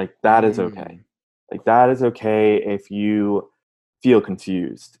 Like that is okay. Mm. Like that is okay if you feel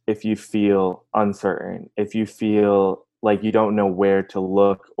confused, if you feel uncertain, if you feel like you don't know where to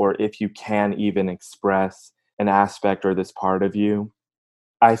look, or if you can even express an aspect or this part of you.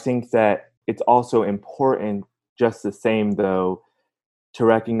 I think that it's also important, just the same though, to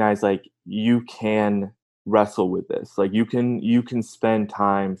recognize like you can wrestle with this. Like you can spend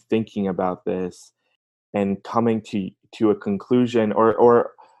time thinking about this and coming to a conclusion,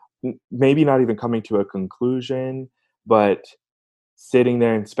 or maybe not even coming to a conclusion, but sitting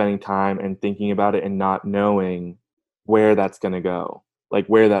there and spending time and thinking about it and not knowing where that's going to go, like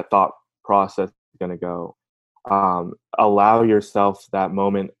where that thought process is going to go. Allow yourself that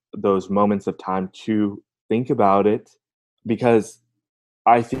moment, those moments of time to think about it, because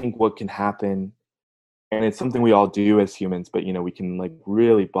I think what can happen, and it's something we all do as humans, but we can like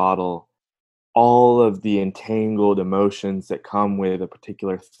really bottle all of the entangled emotions that come with a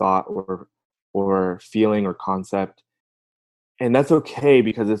particular thought or feeling or concept. And that's okay,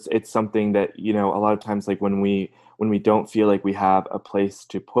 because it's something that a lot of times, like when we don't feel like we have a place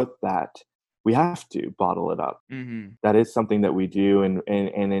to put that, we have to bottle it up. Mhm. That is something that we do, and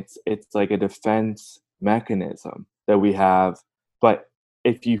it's like a defense mechanism that we have. But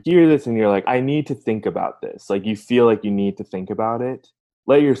if you hear this and you're like, I need to think about this, like you feel like you need to think about it,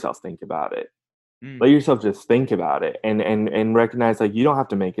 let yourself think about it. Mm. Let yourself just think about it, and recognize like you don't have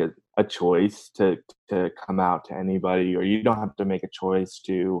to make a choice to come out to anybody, or you don't have to make a choice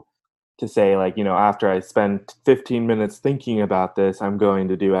to say like, after I spend 15 minutes thinking about this, I'm going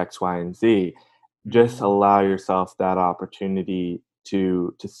to do X, Y, and Z. Just Mm. allow yourself that opportunity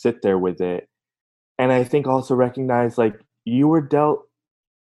to sit there with it. And I think also recognize like you were dealt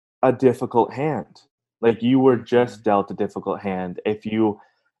a difficult hand. Like you were Mhm. just dealt a difficult hand. If you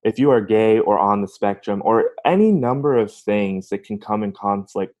if you are gay or on the spectrum or any number of things that can come in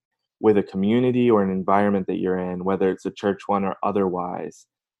conflict with a community or an environment that you're in, whether it's a church one or otherwise,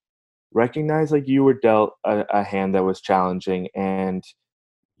 recognize like you were dealt a hand that was challenging, and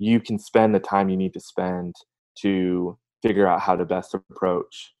you can spend the time you need to spend to figure out how to best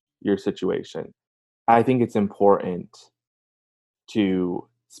approach your situation. I think it's important to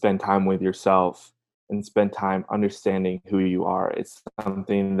spend time with yourself and spend time understanding who you are. It's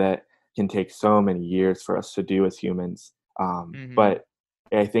something that can take so many years for us to do as humans. But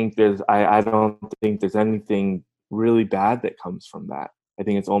I think I don't think there's anything really bad that comes from that. I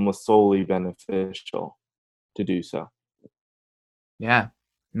think it's almost solely beneficial to do so. Yeah,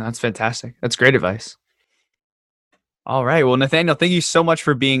 no, that's fantastic. That's great advice. All right. Well, Nathaniel, thank you so much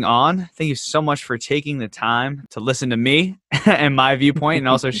for being on. Thank you so much for taking the time to listen to me and my viewpoint, and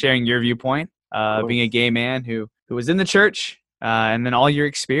also sharing your viewpoint, being a gay man who was in the church, and then all your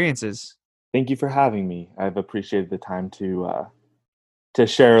experiences. Thank you for having me. I've appreciated the time to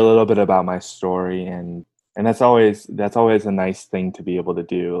share a little bit about my story, and that's always a nice thing to be able to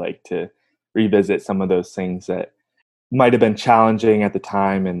do, like to revisit some of those things that might have been challenging at the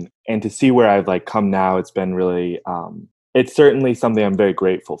time, and to see where I've like come now. It's been really it's certainly something I'm very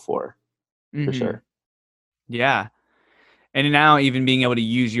grateful for sure. Yeah. And now even being able to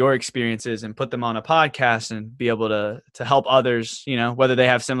use your experiences and put them on a podcast and be able to help others, whether they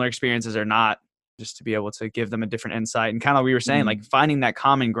have similar experiences or not, just to be able to give them a different insight. And kind of we were saying, like finding that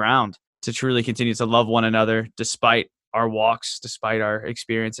common ground to truly continue to love one another despite our walks, despite our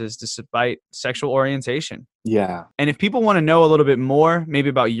experiences, despite sexual orientation. Yeah. And if people want to know a little bit more, maybe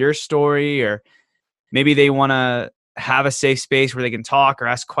about your story, or maybe they want to have a safe space where they can talk or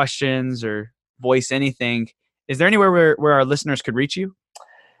ask questions or voice anything, is there anywhere where our listeners could reach you?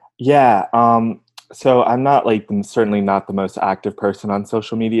 Yeah. So I'm not certainly not the most active person on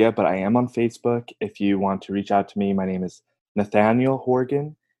social media, but I am on Facebook. If you want to reach out to me, my name is Nathaniel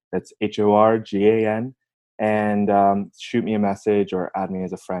Horgan. That's Horgan. And shoot me a message or add me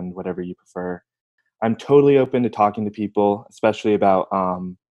as a friend, whatever you prefer. I'm totally open to talking to people, especially about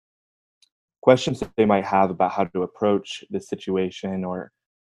questions that they might have about how to approach this situation, or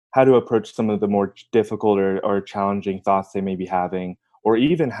how to approach some of the more difficult or challenging thoughts they may be having, or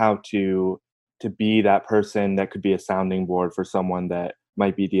even how to be that person that could be a sounding board for someone that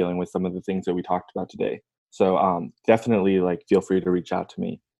might be dealing with some of the things that we talked about today. So definitely feel free to reach out to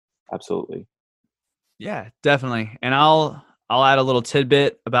me. Absolutely. Yeah, definitely. And I'll add a little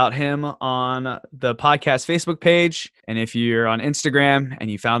tidbit about him on the podcast Facebook page. And if you're on Instagram and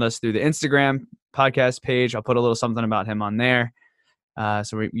you found us through the Instagram podcast page, I'll put a little something about him on there.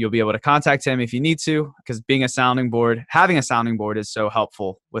 So you'll be able to contact him if you need to, because having a sounding board is so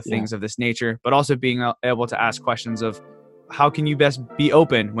helpful with things of this nature, but also being able to ask questions of how can you best be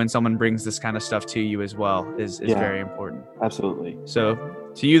open when someone brings this kind of stuff to you as well is very important. Absolutely. So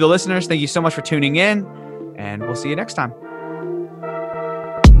to you, the listeners, thank you so much for tuning in, and we'll see you next time.